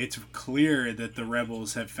when it's clear that the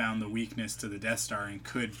rebels have found the weakness to the Death Star and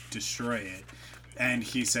could destroy it. And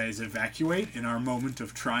he says, evacuate in our moment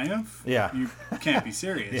of triumph? Yeah. You can't be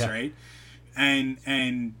serious, right?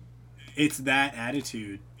 And it's that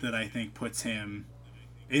attitude that I think puts him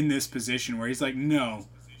in this position where he's like, no,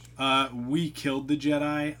 we killed the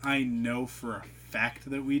Jedi. I know for a fact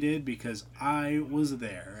that we did because I was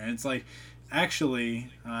there. And it's like,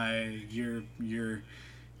 actually,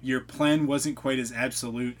 your plan wasn't quite as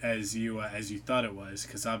absolute as you thought it was,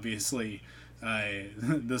 because obviously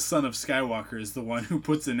the son of Skywalker is the one who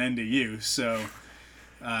puts an end to you. So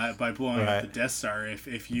by blowing up the Death Star,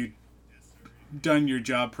 if you'd done your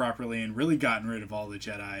job properly and really gotten rid of all the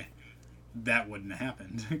Jedi, that wouldn't have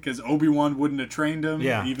happened, because Obi-Wan wouldn't have trained him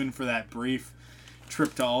even for that brief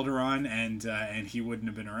trip to Alderaan, and he wouldn't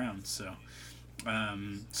have been around. So.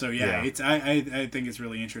 It's I think it's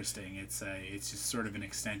really interesting. It's just sort of an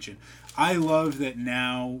extension. I love that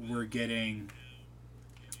now we're getting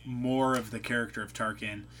more of the character of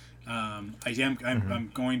Tarkin. I'm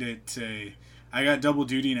going to I got double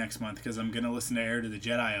duty next month because I'm going to listen to Heir to the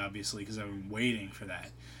Jedi, obviously, because I've been waiting for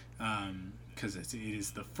that. Because it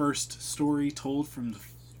is the first story told from the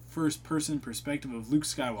first person perspective of Luke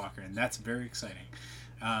Skywalker, and that's very exciting.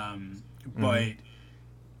 But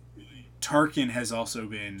Tarkin has also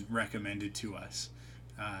been recommended to us,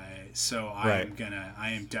 so I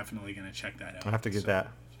am definitely gonna check that out. I have to get that.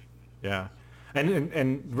 Yeah,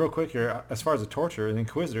 and real quick here, as far as the torture, the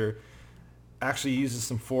Inquisitor actually uses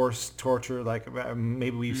some Force torture, like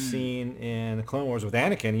maybe we've seen in the Clone Wars with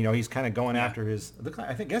Anakin. He's kind of going after his.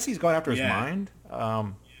 I guess he's going after his mind,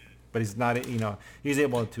 but he's not. He's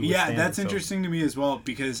able to. Yeah, that's interesting to me as well,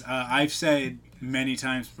 because I've said many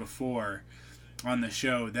times before on the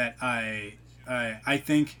show that I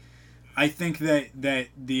think that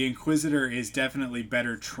the Inquisitor is definitely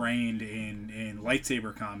better trained in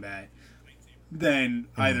lightsaber combat than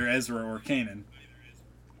either Ezra or Kanan.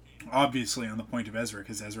 Obviously on the point of Ezra,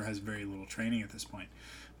 because Ezra has very little training at this point.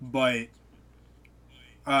 But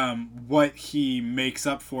what he makes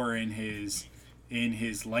up for in his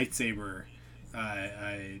lightsaber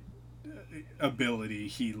ability,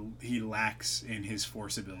 he lacks in his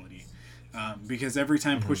Force ability. Because every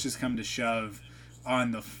time pushes come to shove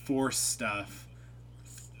on the Force stuff,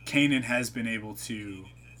 Kanan has been able to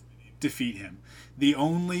defeat him. The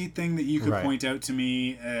only thing that you could point out to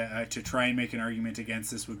me to try and make an argument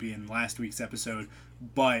against this would be in last week's episode,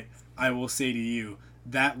 but I will say to you,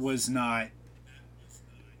 that was not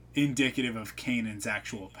indicative of Kanan's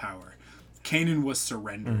actual power. Kanan was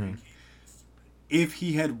surrendering. If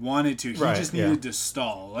he had wanted to, he just needed to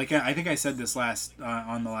stall. Like I think I said this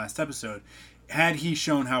on the last episode. Had he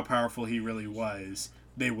shown how powerful he really was,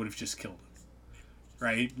 they would have just killed him.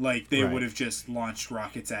 Right? Like they would have just launched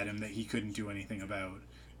rockets at him that he couldn't do anything about,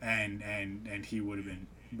 and he would have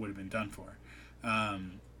been done for.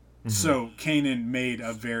 So Kanan made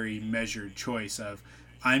a very measured choice of,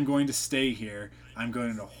 I'm going to stay here, I'm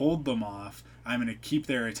going to hold them off, I'm going to keep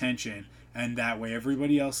their attention, and that way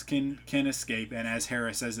everybody else can escape. And as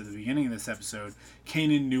Hera says at the beginning of this episode,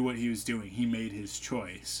 Kanan knew what he was doing. He made his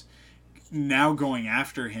choice. Now going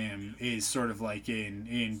after him is sort of like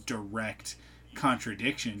in direct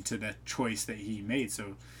contradiction to the choice that he made.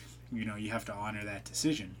 So, you have to honor that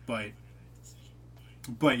decision. But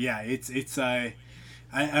yeah, it's I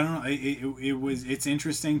don't know. It's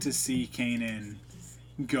interesting to see Kanan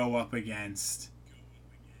go up. I guess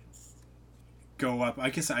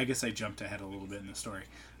I jumped ahead a little bit in the story.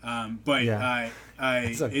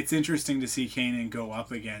 It's interesting to see Kanan go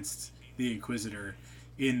up against the Inquisitor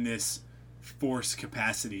in this Force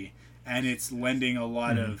capacity, and it's lending a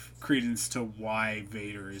lot of credence to why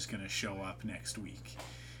Vader is going to show up next week,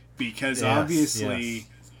 because obviously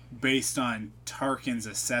based on Tarkin's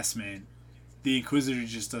assessment, the Inquisitor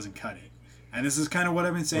just doesn't cut it. And this is kind of what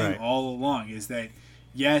I've been saying all along, is that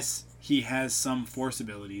yes, he has some Force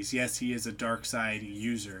abilities, yes, he is a dark side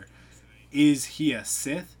user. Is he a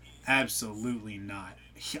Sith? Absolutely not.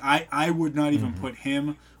 I would not even put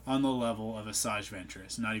him on the level of Asajj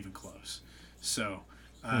Ventress, not even close. So,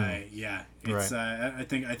 it's I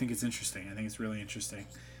think it's interesting. I think it's really interesting.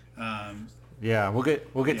 We'll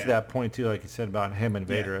get to that point too, like you said about him and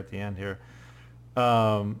Vader at the end here.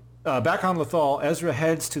 Back on Lothal, Ezra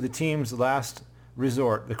heads to the team's last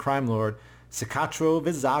resort, the crime lord Sikatro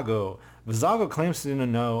Vizago. Vizago claims to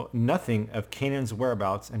know nothing of Kanan's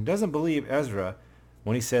whereabouts and doesn't believe Ezra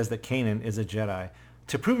when he says that Kanan is a Jedi.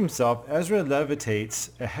 To prove himself, Ezra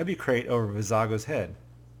levitates a heavy crate over Vizago's head.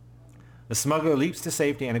 The smuggler leaps to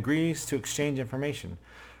safety and agrees to exchange information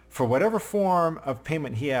for whatever form of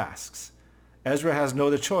payment he asks. Ezra has no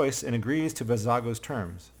other choice and agrees to Vizago's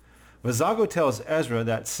terms. Vizago tells Ezra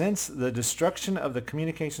that since the destruction of the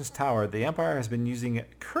communications tower, the Empire has been using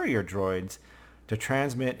courier droids to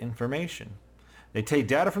transmit information. They take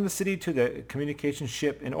data from the city to the communications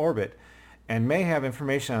ship in orbit and may have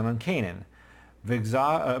information on Kanan.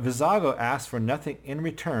 Vizago asks for nothing in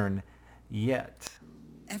return yet.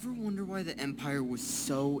 Ever wonder why the Empire was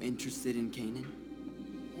so interested in Kanan?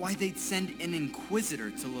 Why they'd send an Inquisitor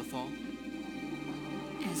to Lothal?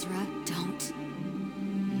 Ezra, don't.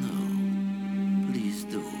 No. Please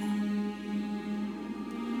do.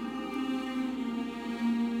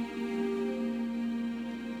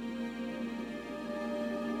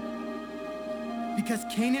 Because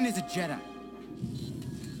Kanan is a Jedi.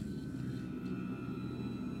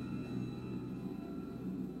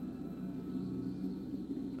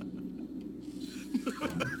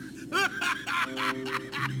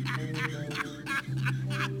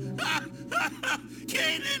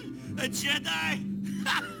 Kanan? A Jedi?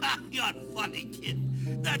 You're funny, kid.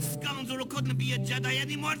 That scoundrel couldn't be a Jedi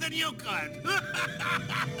any more than you could.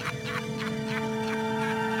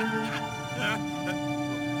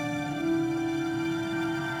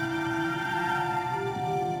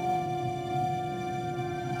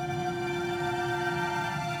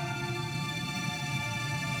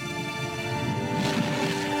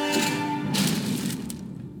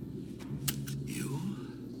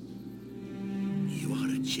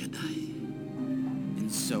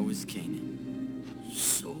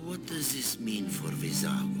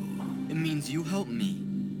 You help me,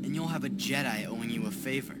 and you'll have a Jedi owing you a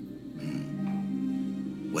favor.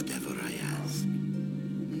 Whatever I ask.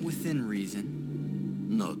 Within reason.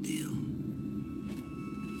 No deal.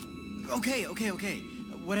 Okay.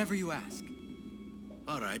 Whatever you ask.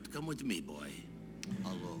 All right, come with me, boy.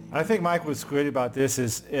 Alone. I think Mike was great about this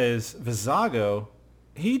is Vizago.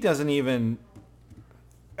 He doesn't even,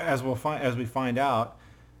 as we find out,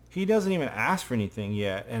 he doesn't even ask for anything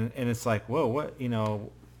yet, and it's like, whoa,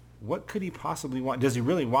 what could he possibly want? Does he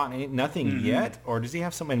really want nothing yet? Or does he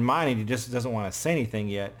have something in mind and he just doesn't want to say anything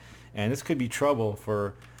yet? And this could be trouble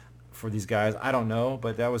for these guys. I don't know,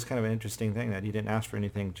 but that was kind of an interesting thing that he didn't ask for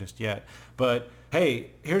anything just yet. But,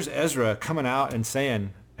 hey, here's Ezra coming out and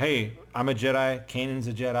saying, hey, I'm a Jedi, Kanan's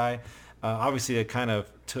a Jedi. Obviously, it kind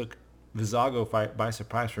of took Vizago by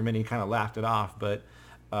surprise for a minute. He kind of laughed it off, but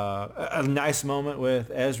a nice moment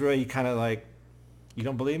with Ezra. He kind of like, you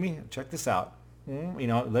don't believe me? Check this out.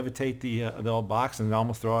 Levitate the old box and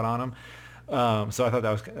almost throw it on him. So I thought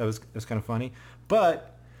that was kind of funny.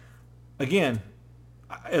 But again,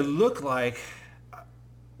 it looked like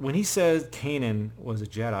when he says Kanan was a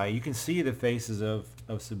Jedi, you can see the faces of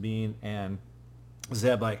Sabine and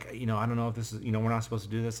Zeb, like, I don't know if this is, we're not supposed to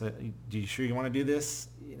do this. Do you sure you want to do this?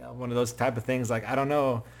 One of those type of things. Like, I don't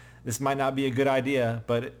know, this might not be a good idea,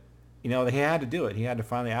 but he had to do it. He had to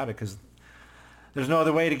finally out it because there's no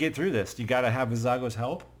other way to get through this. You got to have Vizago's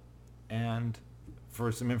help, and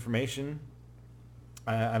for some information,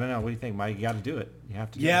 I don't know. What do you think, Mike? You got to do it. You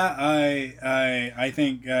have to. Yeah, I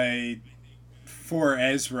think for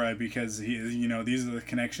Ezra, because he, these are the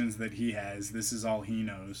connections that he has. This is all he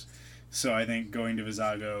knows. So I think going to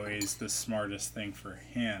Vizago is the smartest thing for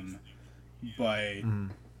him. But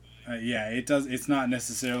it's not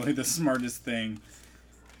necessarily the smartest thing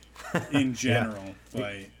in general.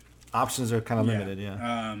 But options are kind of limited.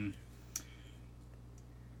 Yeah.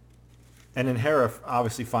 And then Hera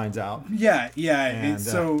obviously finds out. Yeah. And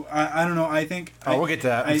so I don't know. I think. We'll get to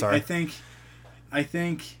that. I'm sorry. I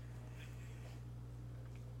think.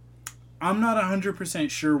 I'm not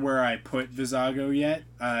 100% sure where I put Vizago yet.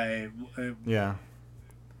 Yeah.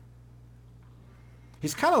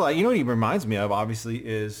 He's kind of like, what he reminds me of, obviously,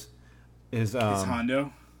 is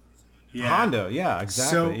Hondo. Yeah. Hondo, yeah,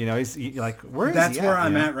 exactly. So, he's like, where is he at? That's where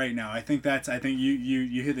I'm at right now. I think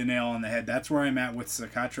you hit the nail on the head. That's where I'm at with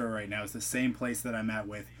Sakatra right now. It's the same place that I'm at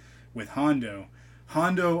with Hondo.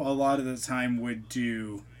 Hondo, a lot of the time, would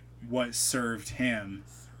do what served him,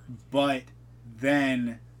 but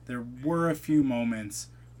then there were a few moments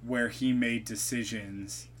where he made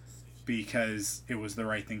decisions because it was the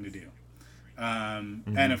right thing to do.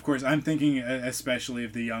 And of course, I'm thinking especially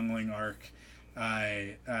of the Youngling arc,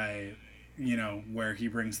 where he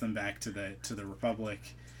brings them back to the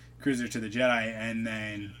Republic cruiser, to the Jedi, and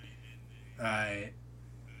then at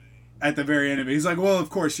the very end of it, he's like, well, of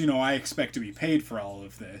course, I expect to be paid for all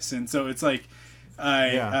of this. And so it's like,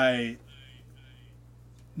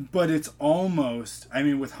 but it's almost,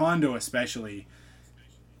 with Hondo especially,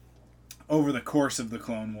 over the course of the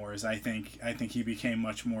Clone Wars, I think he became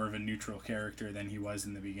much more of a neutral character than he was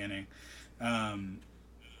in the beginning.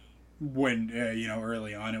 When,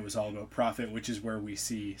 early on it was all about profit, which is where we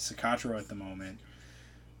see Sakatra at the moment.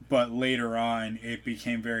 But later on, it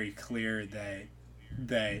became very clear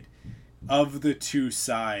that of the two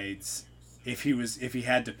sides, if he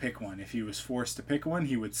had to pick one, if he was forced to pick one,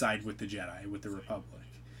 he would side with the Jedi, with the Republic.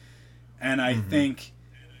 And I think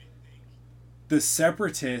the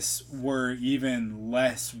Separatists were even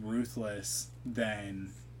less ruthless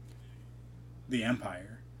than the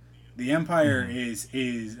Empire. The Empire is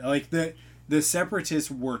like the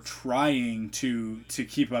Separatists were trying to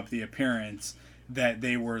keep up the appearance that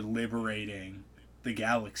they were liberating the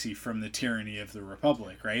galaxy from the tyranny of the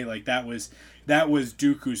Republic, right? Like that was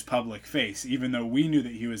Dooku's public face, even though we knew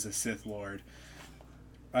that he was a Sith Lord.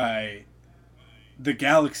 The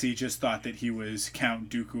galaxy just thought that he was Count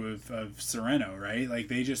Dooku of Sereno, right? Like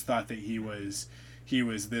they just thought that he was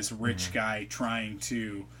this rich guy trying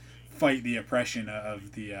to fight the oppression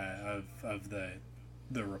of the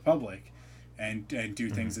Republic and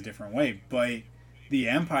do things a different way. But the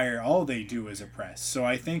Empire, all they do is oppress. So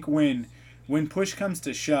I think when push comes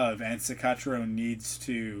to shove and Sakatra needs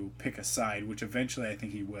to pick a side, which eventually I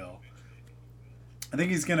think he will, I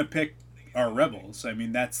think he's gonna pick our rebels.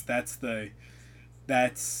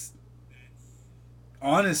 That's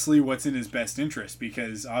honestly what's in his best interest,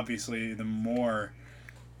 because obviously the more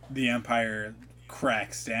the Empire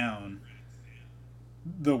cracks down,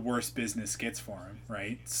 the worse business gets for him,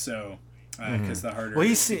 right? So because the harder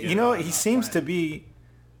he seems to be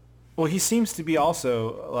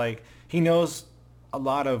also like he knows a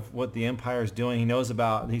lot of what the Empire is doing. He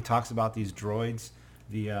talks about these droids,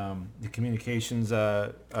 the communications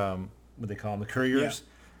what they call them, the couriers.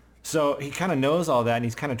 So he kind of knows all that, and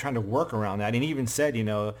he's kind of trying to work around that. And he even said,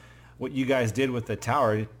 what you guys did with the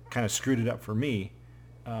tower kind of screwed it up for me,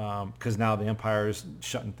 because now the Empire is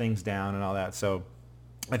shutting things down and all that. So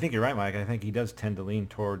I think you're right, Mike. I think he does tend to lean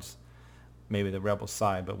towards maybe the rebel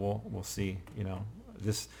side, but we'll see.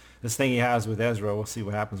 This thing he has with Ezra, we'll see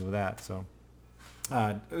what happens with that. So.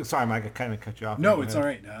 Sorry, Mike. I kind of cut you off. No, it's all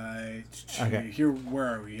right. Okay. Here, where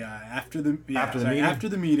are we? After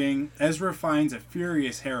the meeting, Ezra finds a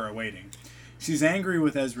furious Hera waiting. She's angry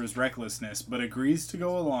with Ezra's recklessness, but agrees to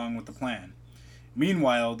go along with the plan.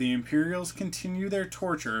 Meanwhile, the Imperials continue their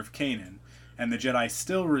torture of Kanan, and the Jedi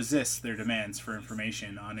still resist their demands for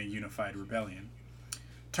information on a unified rebellion.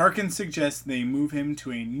 Tarkin suggests they move him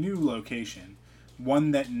to a new location,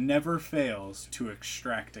 one that never fails to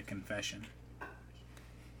extract a confession.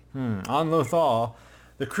 On Lothal,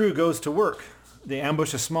 the crew goes to work. They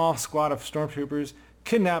ambush a small squad of stormtroopers,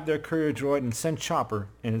 kidnap their courier droid, and send Chopper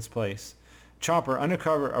in its place. Chopper,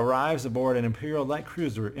 undercover, arrives aboard an Imperial light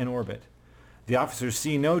cruiser in orbit. The officers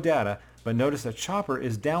see no data, but notice that Chopper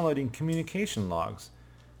is downloading communication logs,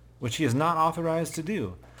 which he is not authorized to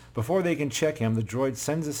do. Before they can check him, the droid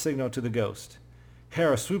sends a signal to the Ghost.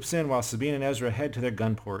 Hera swoops in while Sabine and Ezra head to their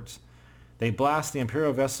gun ports. They blast the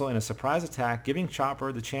Imperial vessel in a surprise attack, giving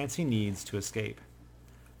Chopper the chance he needs to escape.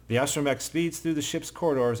 The astromech speeds through the ship's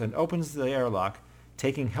corridors and opens the airlock,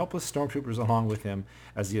 taking helpless stormtroopers along with him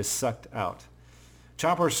as he is sucked out.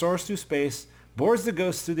 Chopper soars through space, boards the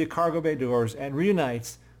Ghost through the cargo bay doors, and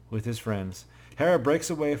reunites with his friends. Hera breaks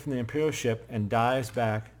away from the Imperial ship and dives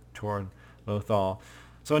back toward Lothal.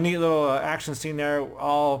 So a neat little action scene there,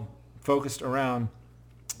 all focused around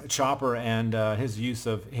Chopper and his use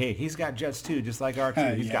of, hey, he's got jets too, just like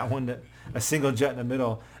R2. He's got a single jet in the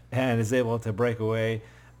middle and is able to break away.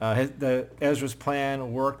 Ezra's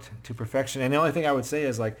plan worked to perfection. And the only thing I would say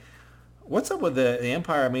is, like, what's up with the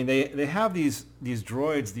Empire? I mean, they have these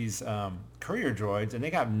droids, these courier droids, and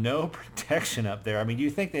they got no protection up there. I mean,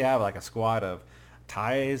 you think they have like a squad of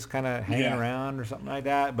TIEs kind of hanging around or something like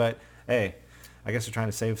that? But hey, I guess they're trying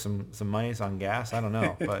to save some money on gas. I don't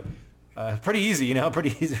know, but pretty easy,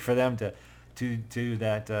 pretty easy for them to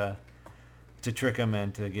trick them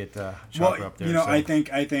and to get Chopper up there. I think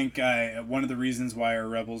one of the reasons why our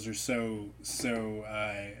rebels are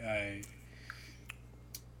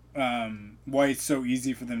why it's so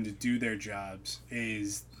easy for them to do their jobs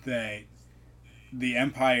is that the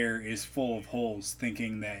Empire is full of holes,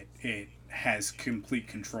 thinking that it has complete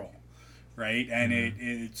control. Right, and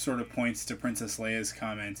it sort of points to Princess Leia's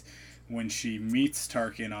comment when she meets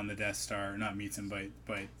Tarkin on the Death Star, not meets him, but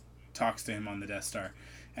talks to him on the Death Star,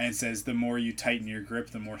 and says, the more you tighten your grip,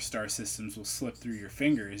 the more star systems will slip through your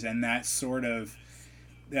fingers. And that sort of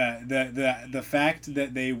the fact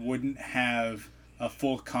that they wouldn't have a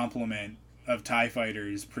full complement of TIE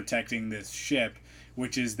fighters protecting this ship,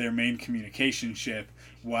 which is their main communication ship,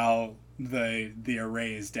 while the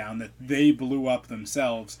array is down, that they blew up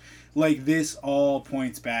themselves. Like, this all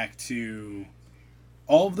points back to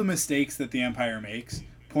all of the mistakes that the Empire makes,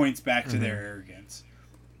 points back to their arrogance.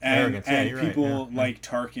 And people like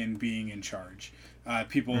Tarkin being in charge.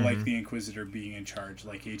 People like the Inquisitor being in charge,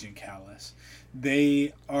 like Agent Kallus.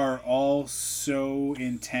 They are all so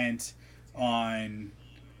intent on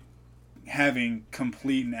having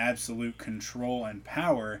complete and absolute control and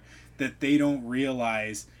power that they don't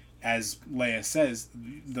realize, as Leia says,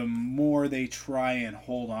 the more they try and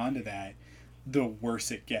hold on to that, the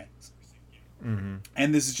worse it gets.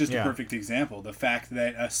 And this is just a perfect example. The fact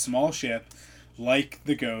that a small ship like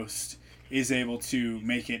the Ghost is able to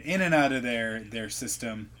make it in and out of their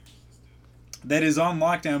system that is on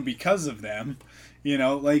lockdown because of them,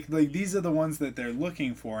 like these are the ones that they're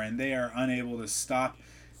looking for, and they are unable to stop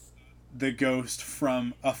the Ghost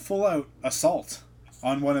from a full-out assault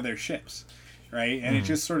on one of their ships. Right, and it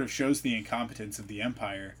just sort of shows the incompetence of the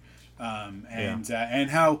Empire, and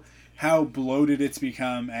how bloated it's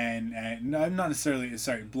become, and not necessarily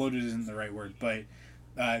bloated isn't the right word, but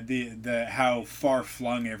the how far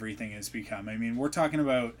flung everything has become. I mean, we're talking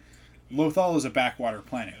about Lothal is a backwater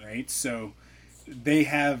planet, right? So they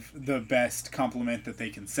have the best complement that they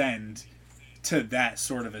can send to that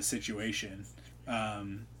sort of a situation,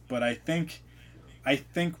 but I think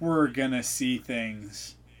we're gonna see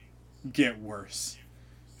things get worse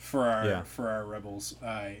for our rebels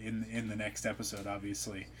in the next episode.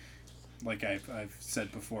 Obviously, like I've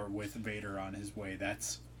said before, with Vader on his way,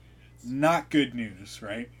 that's not good news,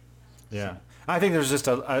 right? Yeah, I think there's just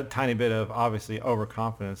a tiny bit of obviously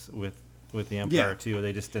overconfidence with the Empire too.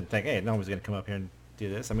 They just didn't think, hey, nobody's going to come up here and do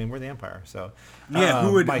this. I mean, we're the Empire, so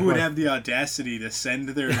who would have the audacity to send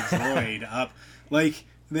their droid up? Like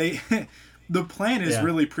the plan is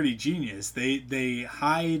really pretty genius. They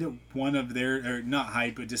hide one of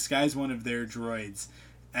disguise one of their droids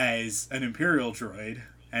as an Imperial droid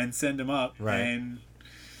and send him up, and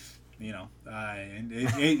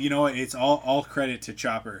it's all credit to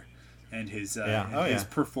Chopper and his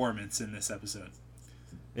performance in this episode.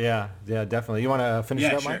 Yeah, definitely. You want to finish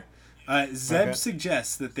it up, Mike? Zeb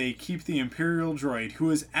suggests that they keep the Imperial droid,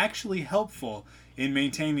 who is actually helpful in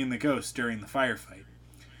maintaining the Ghost during the firefight.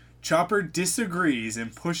 Chopper disagrees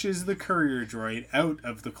and pushes the courier droid out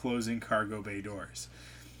of the closing cargo bay doors.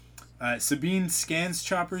 Sabine scans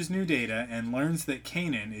Chopper's new data and learns that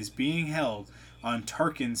Kanan is being held on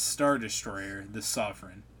Tarkin's Star Destroyer, the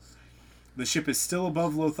Sovereign. The ship is still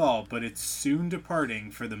above Lothal, but it's soon departing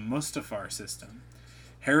for the Mustafar system.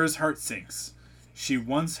 Hera's heart sinks. She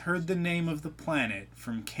once heard the name of the planet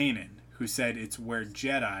from Kanan, who said it's where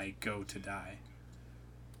Jedi go to die.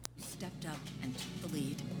 You stepped up and took the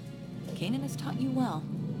lead. Kanan has taught you well.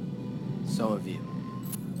 So have you.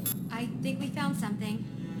 I think we found something.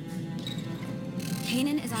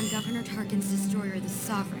 Kanan is on Governor Tarkin's destroyer, the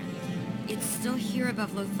Sovereign. It's still here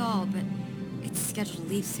above Lothal, but it's scheduled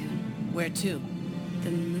to leave soon. Where to? The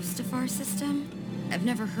Mustafar system? I've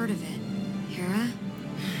never heard of it. Hera?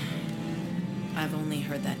 I've only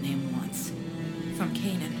heard that name once. From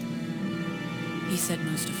Kanan. He said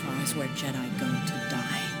Mustafar is where Jedi go to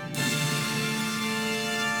die.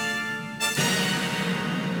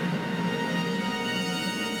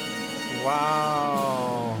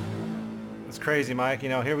 Wow. It's crazy, Mike. You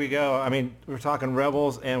know, here we go. I mean, we're talking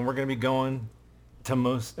Rebels, and we're going to be going to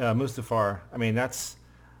Mustafar. I mean, that's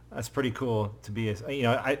pretty cool to be.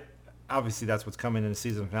 Obviously that's what's coming in the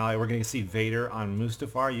season finale. We're going to see Vader on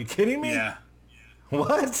Mustafar. Are you kidding me? Yeah.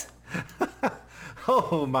 What?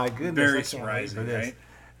 Oh my goodness! Very surprising, right?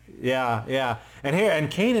 Yeah.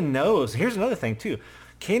 And Kanan knows. Here's another thing too.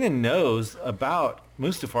 Kanan knows about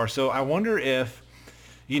Mustafar, so I wonder if,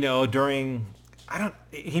 he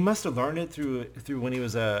must have learned it through when he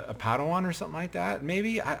was a Padawan or something like that.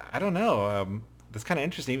 Maybe I don't know. That's kind of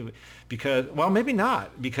interesting because, well, maybe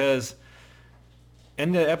not, because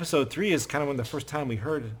end of episode 3 is kind of when the first time we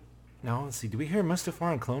heard. No, let's see. Did we hear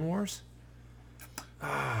Mustafar in Clone Wars?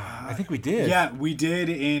 I think we did. Yeah, we did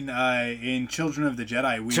in Children of the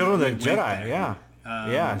Jedi. Children of the Jedi, yeah.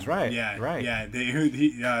 Yeah, that's right. Yeah, right. Yeah,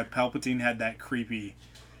 Palpatine had that creepy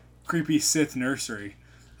Sith nursery.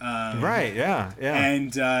 Right, yeah.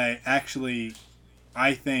 And actually,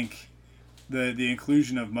 I think the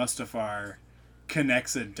inclusion of Mustafar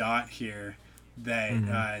connects a dot here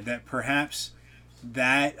that that perhaps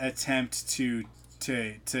that attempt to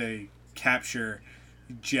capture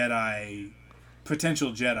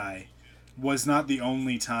potential Jedi was not the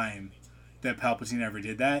only time that Palpatine ever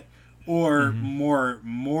did that, or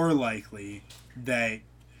more likely that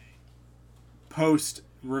post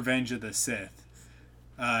Revenge of the Sith,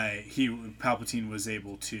 Palpatine was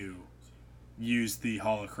able to use the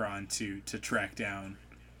holocron to track down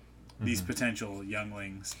these potential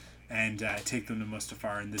younglings and take them to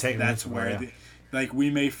Mustafar, and that's where we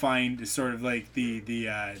may find sort of like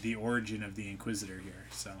the origin of the Inquisitor here.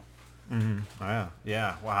 So.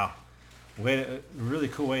 Yeah. Wow. Really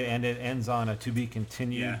cool way to end it. Ends on a to be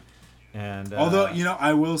continued. Yeah. And although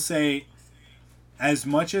I will say, as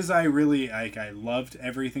much as I really I loved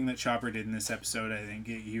everything that Chopper did in this episode, I think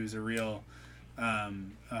he was a real.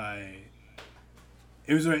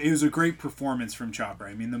 It was a great performance from Chopper.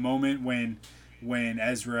 I mean, the moment when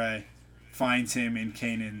Ezra finds him in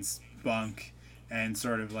Kanan's bunk, and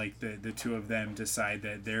sort of like the two of them decide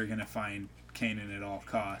that they're gonna find Kanan at all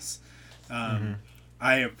costs.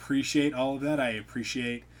 I appreciate all of that. I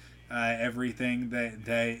appreciate everything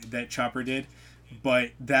that Chopper did.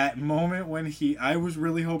 But that moment when I was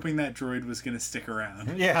really hoping that droid was going to stick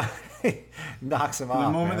around. Yeah. Knocks him off.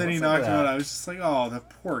 The moment that he knocked him out, I was just like, oh, the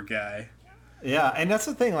poor guy. Yeah, and that's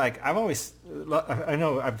the thing. Like, I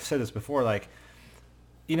know I've said this before, like,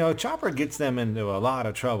 Chopper gets them into a lot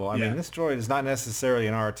of trouble. I mean, this droid is not necessarily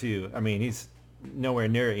an R2. I mean, he's nowhere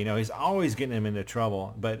near it. He's always getting him into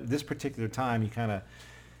trouble. But this particular time, he kind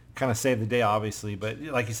of saved the day, obviously. But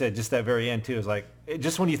like you said, just that very end too is like,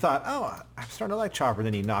 just when you thought, oh, I'm starting to like Chopper,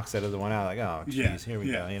 then he knocks that other one out. Like, oh, geez, here we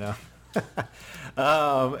go.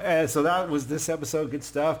 And so that was this episode. Good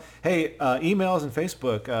stuff. Hey, emails and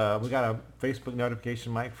Facebook. We got a Facebook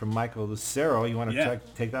notification, Mike, from Michael Lucero. You want to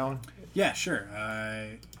take that one? Yeah, sure.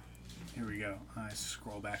 Here we go. I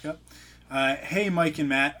scroll back up. Hey, Mike and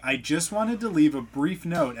Matt. I just wanted to leave a brief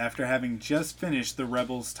note after having just finished the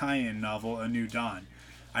Rebels tie-in novel, A New Dawn.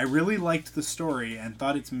 I really liked the story and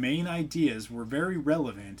thought its main ideas were very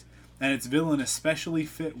relevant, and its villain especially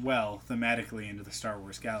fit well thematically into the Star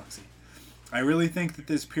Wars galaxy. I really think that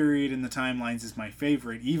this period in the timelines is my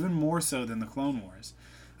favorite, even more so than the Clone Wars.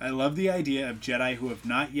 I love the idea of Jedi who have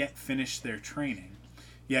not yet finished their training,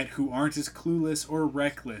 yet who aren't as clueless or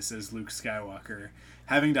reckless as Luke Skywalker,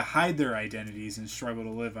 having to hide their identities and struggle to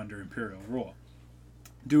live under Imperial rule,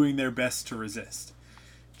 doing their best to resist.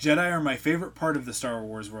 Jedi are my favorite part of the Star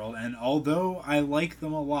Wars world, and although I like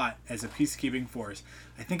them a lot as a peacekeeping force,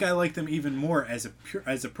 I think I like them even more as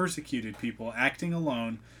a persecuted people acting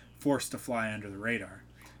alone, forced to fly under the radar.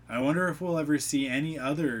 I wonder if we'll ever see any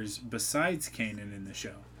others besides Kanan in the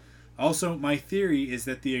show. Also, my theory is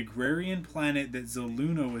that the agrarian planet that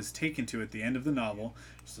Zaluna was taken to at the end of the novel,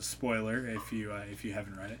 just a spoiler if you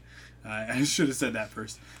haven't read it, I should have said that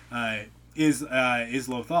first, is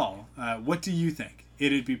Lothal. What do you think?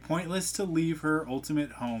 It'd be pointless to leave her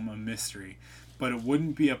ultimate home a mystery, but it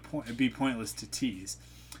wouldn't be be pointless to tease,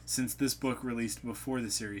 since this book released before the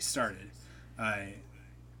series started.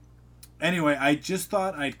 Anyway, I just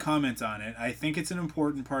thought I'd comment on it. I think it's an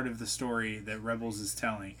important part of the story that Rebels is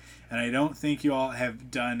telling, and I don't think you all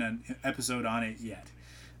have done an episode on it yet,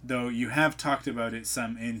 though you have talked about it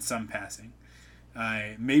in some passing.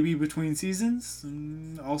 Maybe between seasons?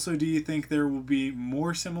 Also, do you think there will be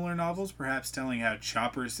more similar novels, perhaps telling how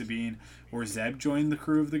Chopper, Sabine, or Zeb joined the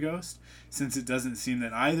crew of the Ghost, since it doesn't seem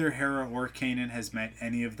that either Hera or Kanan has met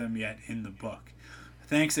any of them yet in the book?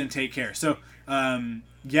 Thanks and take care. So,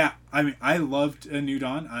 yeah, I mean, I loved A New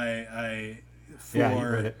Dawn.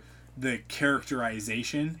 For the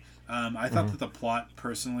characterization. I thought that the plot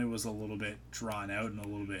personally was a little bit drawn out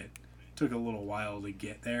and took a little while to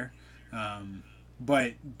get there.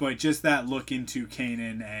 But just that look into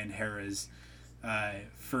Kanan and Hera's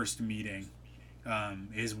first meeting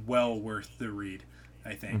is well worth the read,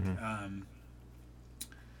 I think.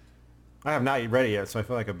 I have not read it yet, so I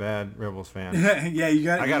feel like a bad Rebels fan. Yeah, you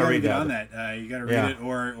got to read that. On that. You got to read it,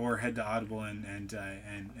 or head to Audible and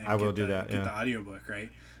I will do that. Get the audiobook,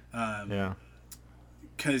 right? Yeah.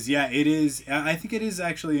 Because it is. I think it is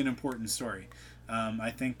actually an important story.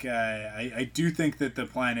 I think I do think that the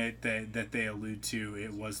planet that they allude to,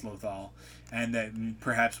 it was Lothal, and that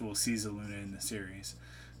perhaps we'll see Zaluna in the series.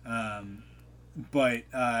 But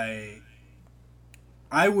I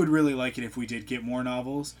would really like it if we did get more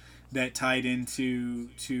novels that tied into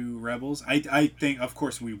Rebels. I think, of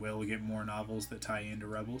course, we will get more novels that tie into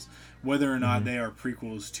Rebels. Whether or not they are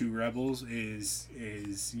prequels to Rebels is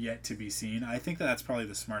yet to be seen. I think that's probably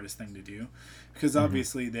the smartest thing to do, because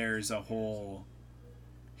obviously there's a whole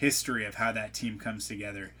history of how that team comes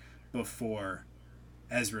together before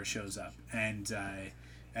Ezra shows up, and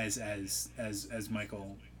as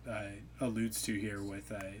Michael alludes to here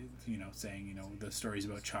with saying the stories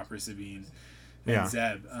about Chopper, Sabine, and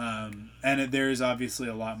Zeb, and there's obviously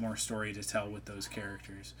a lot more story to tell with those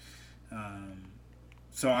characters.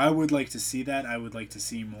 So I would like to see that. I would like to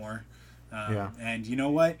see more. And you know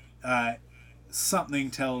what? Something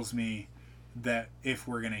tells me that if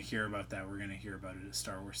we're going to hear about that, we're going to hear about it at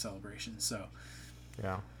Star Wars Celebration. So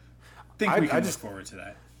I think we can look forward to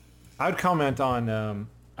that. I'd comment on,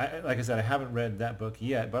 like I said, I haven't read that book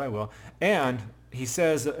yet, but I will. And he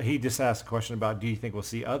says, he just asked a question about, do you think we'll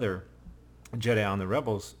see other Jedi on the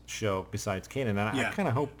Rebels show besides Kanan? And I kind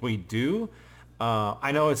of hope we do.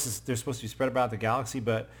 I know they're supposed to be spread about the galaxy,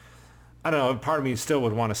 but I don't know. Part of me still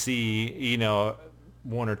would want to see,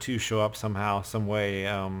 one or two show up somehow, some way.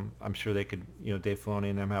 I'm sure they could, Dave Filoni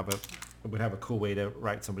and them would have a cool way to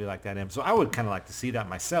write somebody like that in. So I would kind of like to see that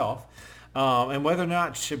myself. And whether or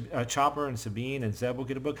not Chopper and Sabine and Zeb will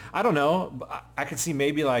get a book, I don't know. I could see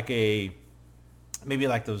maybe like those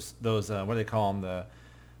what do they call them,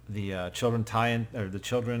 the children tie-in, or the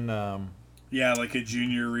children. Like a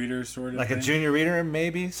junior reader sort of. Like thing. A junior reader,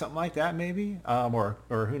 maybe something like that, maybe, or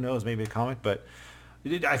who knows, maybe a comic. But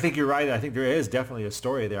I think you're right. I think there is definitely a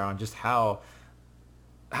story there on just how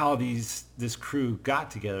this crew got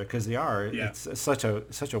together, because they are. Yeah. It's such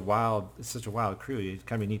a wild crew. It's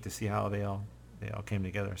kind of neat to see how they all came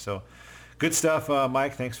together. So good stuff,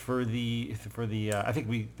 Mike. Thanks for the I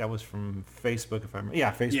think that was from Facebook, if I remember.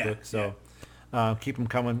 Yeah, Facebook. Yeah, so. Yeah. Keep them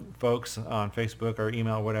coming, folks, on Facebook or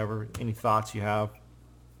email, whatever. Any thoughts you have,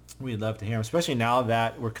 we'd love to hear them, especially now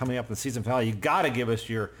that we're coming up in the season finale. You got to give us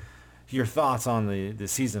your thoughts on the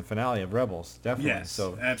season finale of Rebels, definitely. Yes,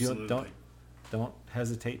 so absolutely. Don't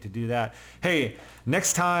hesitate to do that. Hey,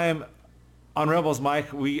 next time on Rebels,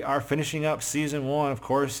 Mike, we are finishing up season 1. Of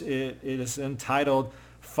course, it is entitled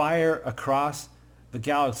Fire Across the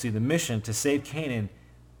Galaxy. The mission to save Kanan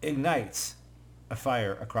ignites a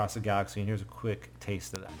fire across the galaxy, and here's a quick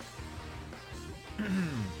taste of that.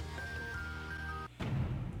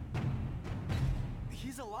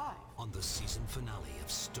 He's alive. On the season finale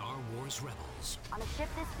of Star Wars Rebels. On a ship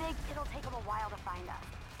this big, it'll take them a while to find us.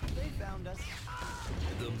 They found us.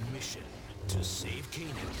 The mission to save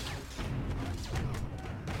Kanan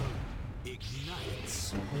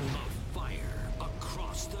ignites a fire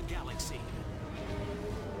across the galaxy.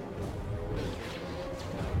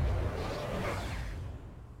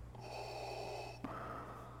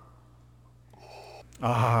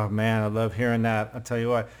 Oh, man, I love hearing that. I'll tell you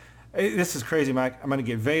what. This is crazy, Mike. I'm going to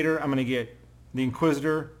get Vader. I'm going to get the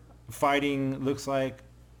Inquisitor fighting, looks like,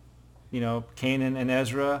 Kanan and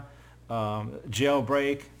Ezra.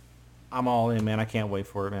 Jailbreak. I'm all in, man. I can't wait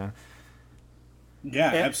for it, man.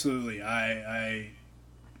 Yeah, absolutely.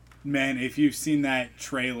 Man, if you've seen that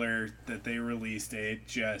trailer that they released, it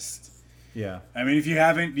just... Yeah. I mean, if you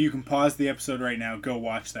haven't, you can pause the episode right now, go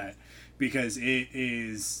watch that, because it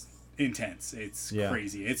is intense. It's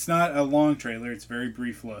crazy. It's not a long trailer. It's a very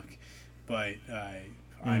brief look, but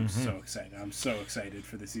I'm so excited. I'm so excited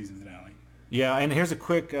for the season finale. Yeah, and here's a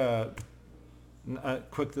quick little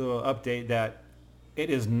update that it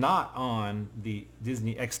is not on the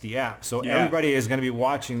Disney XD app. So everybody is going to be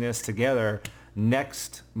watching this together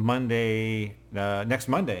next Monday.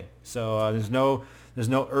 So there's no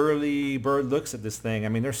early bird looks at this thing. I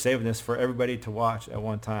mean, they're saving this for everybody to watch at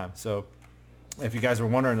one time. So if you guys were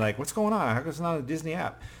wondering, like, what's going on? How come it's not on the Disney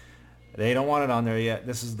app? They don't want it on there yet.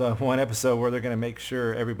 This is the one episode where they're going to make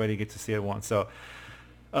sure everybody gets to see it once. So,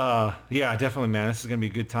 yeah, definitely, man. This is going to be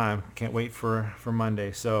a good time. Can't wait for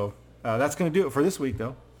Monday. So that's going to do it for this week,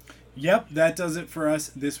 though. Yep, that does it for us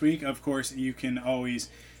this week. Of course, you can always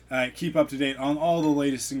keep up to date on all the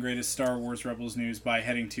latest and greatest Star Wars Rebels news by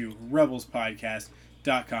heading to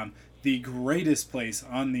rebelspodcast.com, the greatest place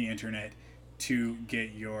on the internet to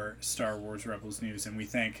get your Star Wars Rebels news. And we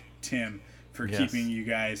thank Tim for keeping you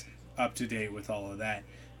guys up to date with all of that.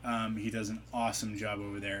 He does an awesome job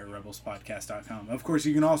over there at rebelspodcast.com. Of course,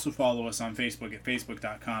 you can also follow us on Facebook at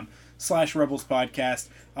facebook.com/rebelspodcast,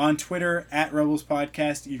 on Twitter at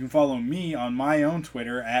rebelspodcast. You can follow me on my own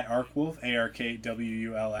Twitter at arkwolf,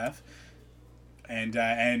 ARKWULF.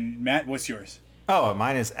 And Matt, what's yours? Oh,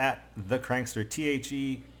 mine is at the Crankster,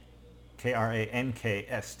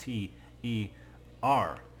 TheKrankster.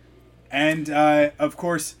 And of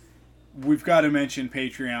course, we've got to mention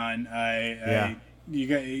Patreon. You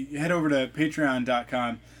head over to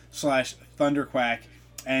patreon.com/thunderquack,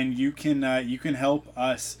 and you can help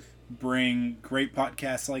us bring great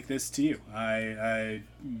podcasts like this to you.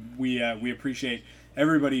 We appreciate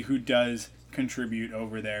everybody who does contribute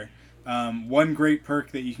over there. One great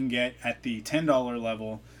perk that you can get at the $10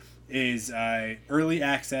 level is early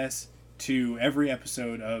access to every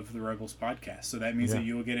episode of the Rebels podcast. So that means that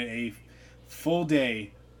you will get it a full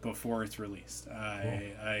day before it's released.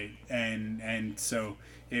 And so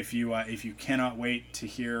if you cannot wait to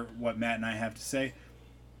hear what Matt and I have to say,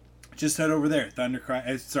 just head over there,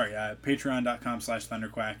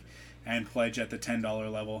 patreon.com/thunderquack, and pledge at the $10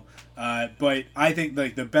 level. But I think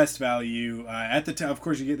like the best value at the of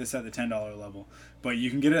course you get this at the $10 level, but you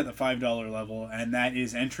can get it at the $5 level, and that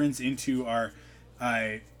is entrance into our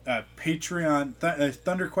Patreon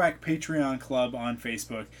Thunderquack Patreon Club on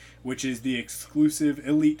Facebook, which is the exclusive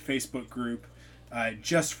elite Facebook group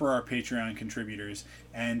just for our Patreon contributors,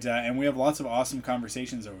 and we have lots of awesome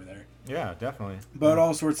conversations over there. Yeah, definitely. But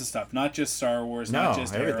all sorts of stuff, not just Star Wars, not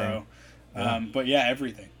just everything. Arrow, but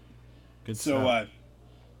everything. Good so stuff.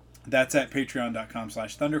 that's at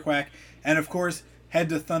patreon.com/thunderquack, and of course head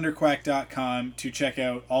to thunderquack.com to check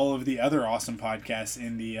out all of the other awesome podcasts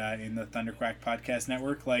in the Thunderquack podcast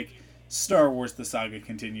network, like Star Wars: The Saga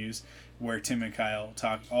Continues, where Tim and Kyle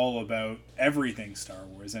talk all about everything Star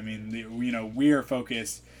Wars. I mean, we are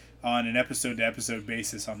focused on an episode-to-episode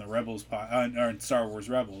basis on the Rebels on Star Wars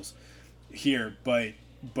Rebels here, but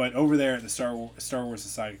over there at the Star Wars: The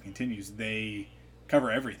Saga Continues, they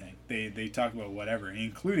cover everything. They talk about whatever,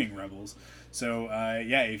 including Rebels. So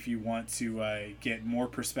if you want to get more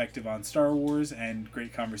perspective on Star Wars and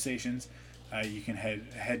great conversations, you can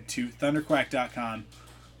head to thunderquack.com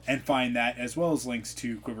and find that, as well as links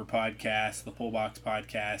to Quiver Podcast, the Pullbox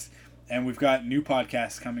Podcast, and we've got new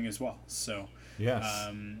podcasts coming as well. So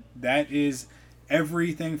that is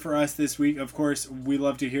everything for us this week. Of course, we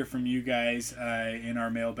love to hear from you guys in our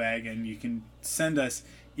mailbag, and you can send us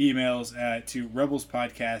emails to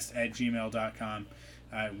rebelspodcast@gmail.com.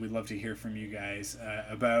 We'd love to hear from you guys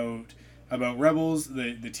about Rebels,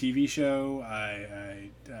 the TV show,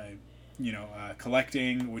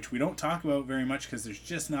 collecting, which we don't talk about very much because there's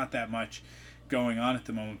just not that much going on at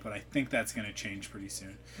the moment, but I think that's going to change pretty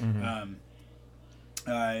soon.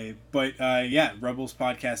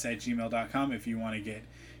 rebelspodcast@gmail.com if you want to get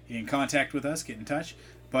in contact with us, get in touch.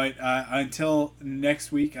 But until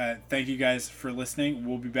next week, thank you guys for listening.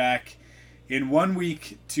 We'll be back in 1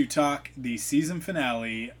 week to talk the season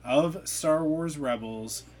finale of Star Wars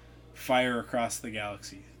Rebels, Fire Across the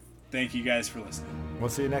Galaxy. Thank you guys for listening. We'll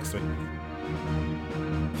see you next week.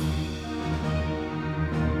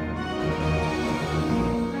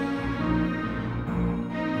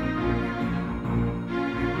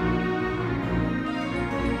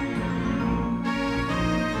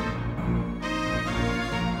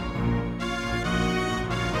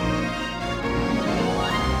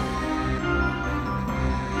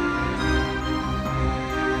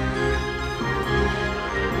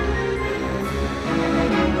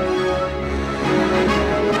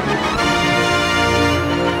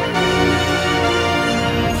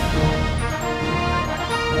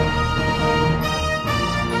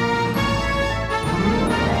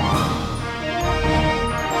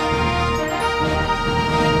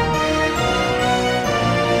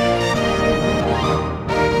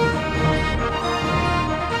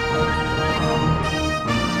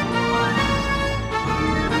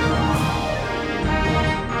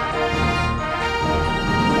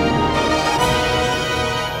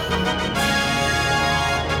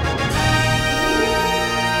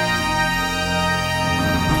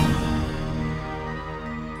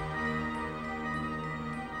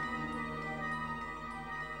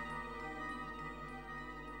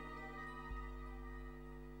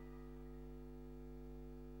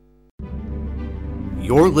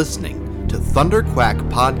 You're listening to Thunderquack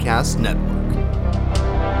Podcast Network.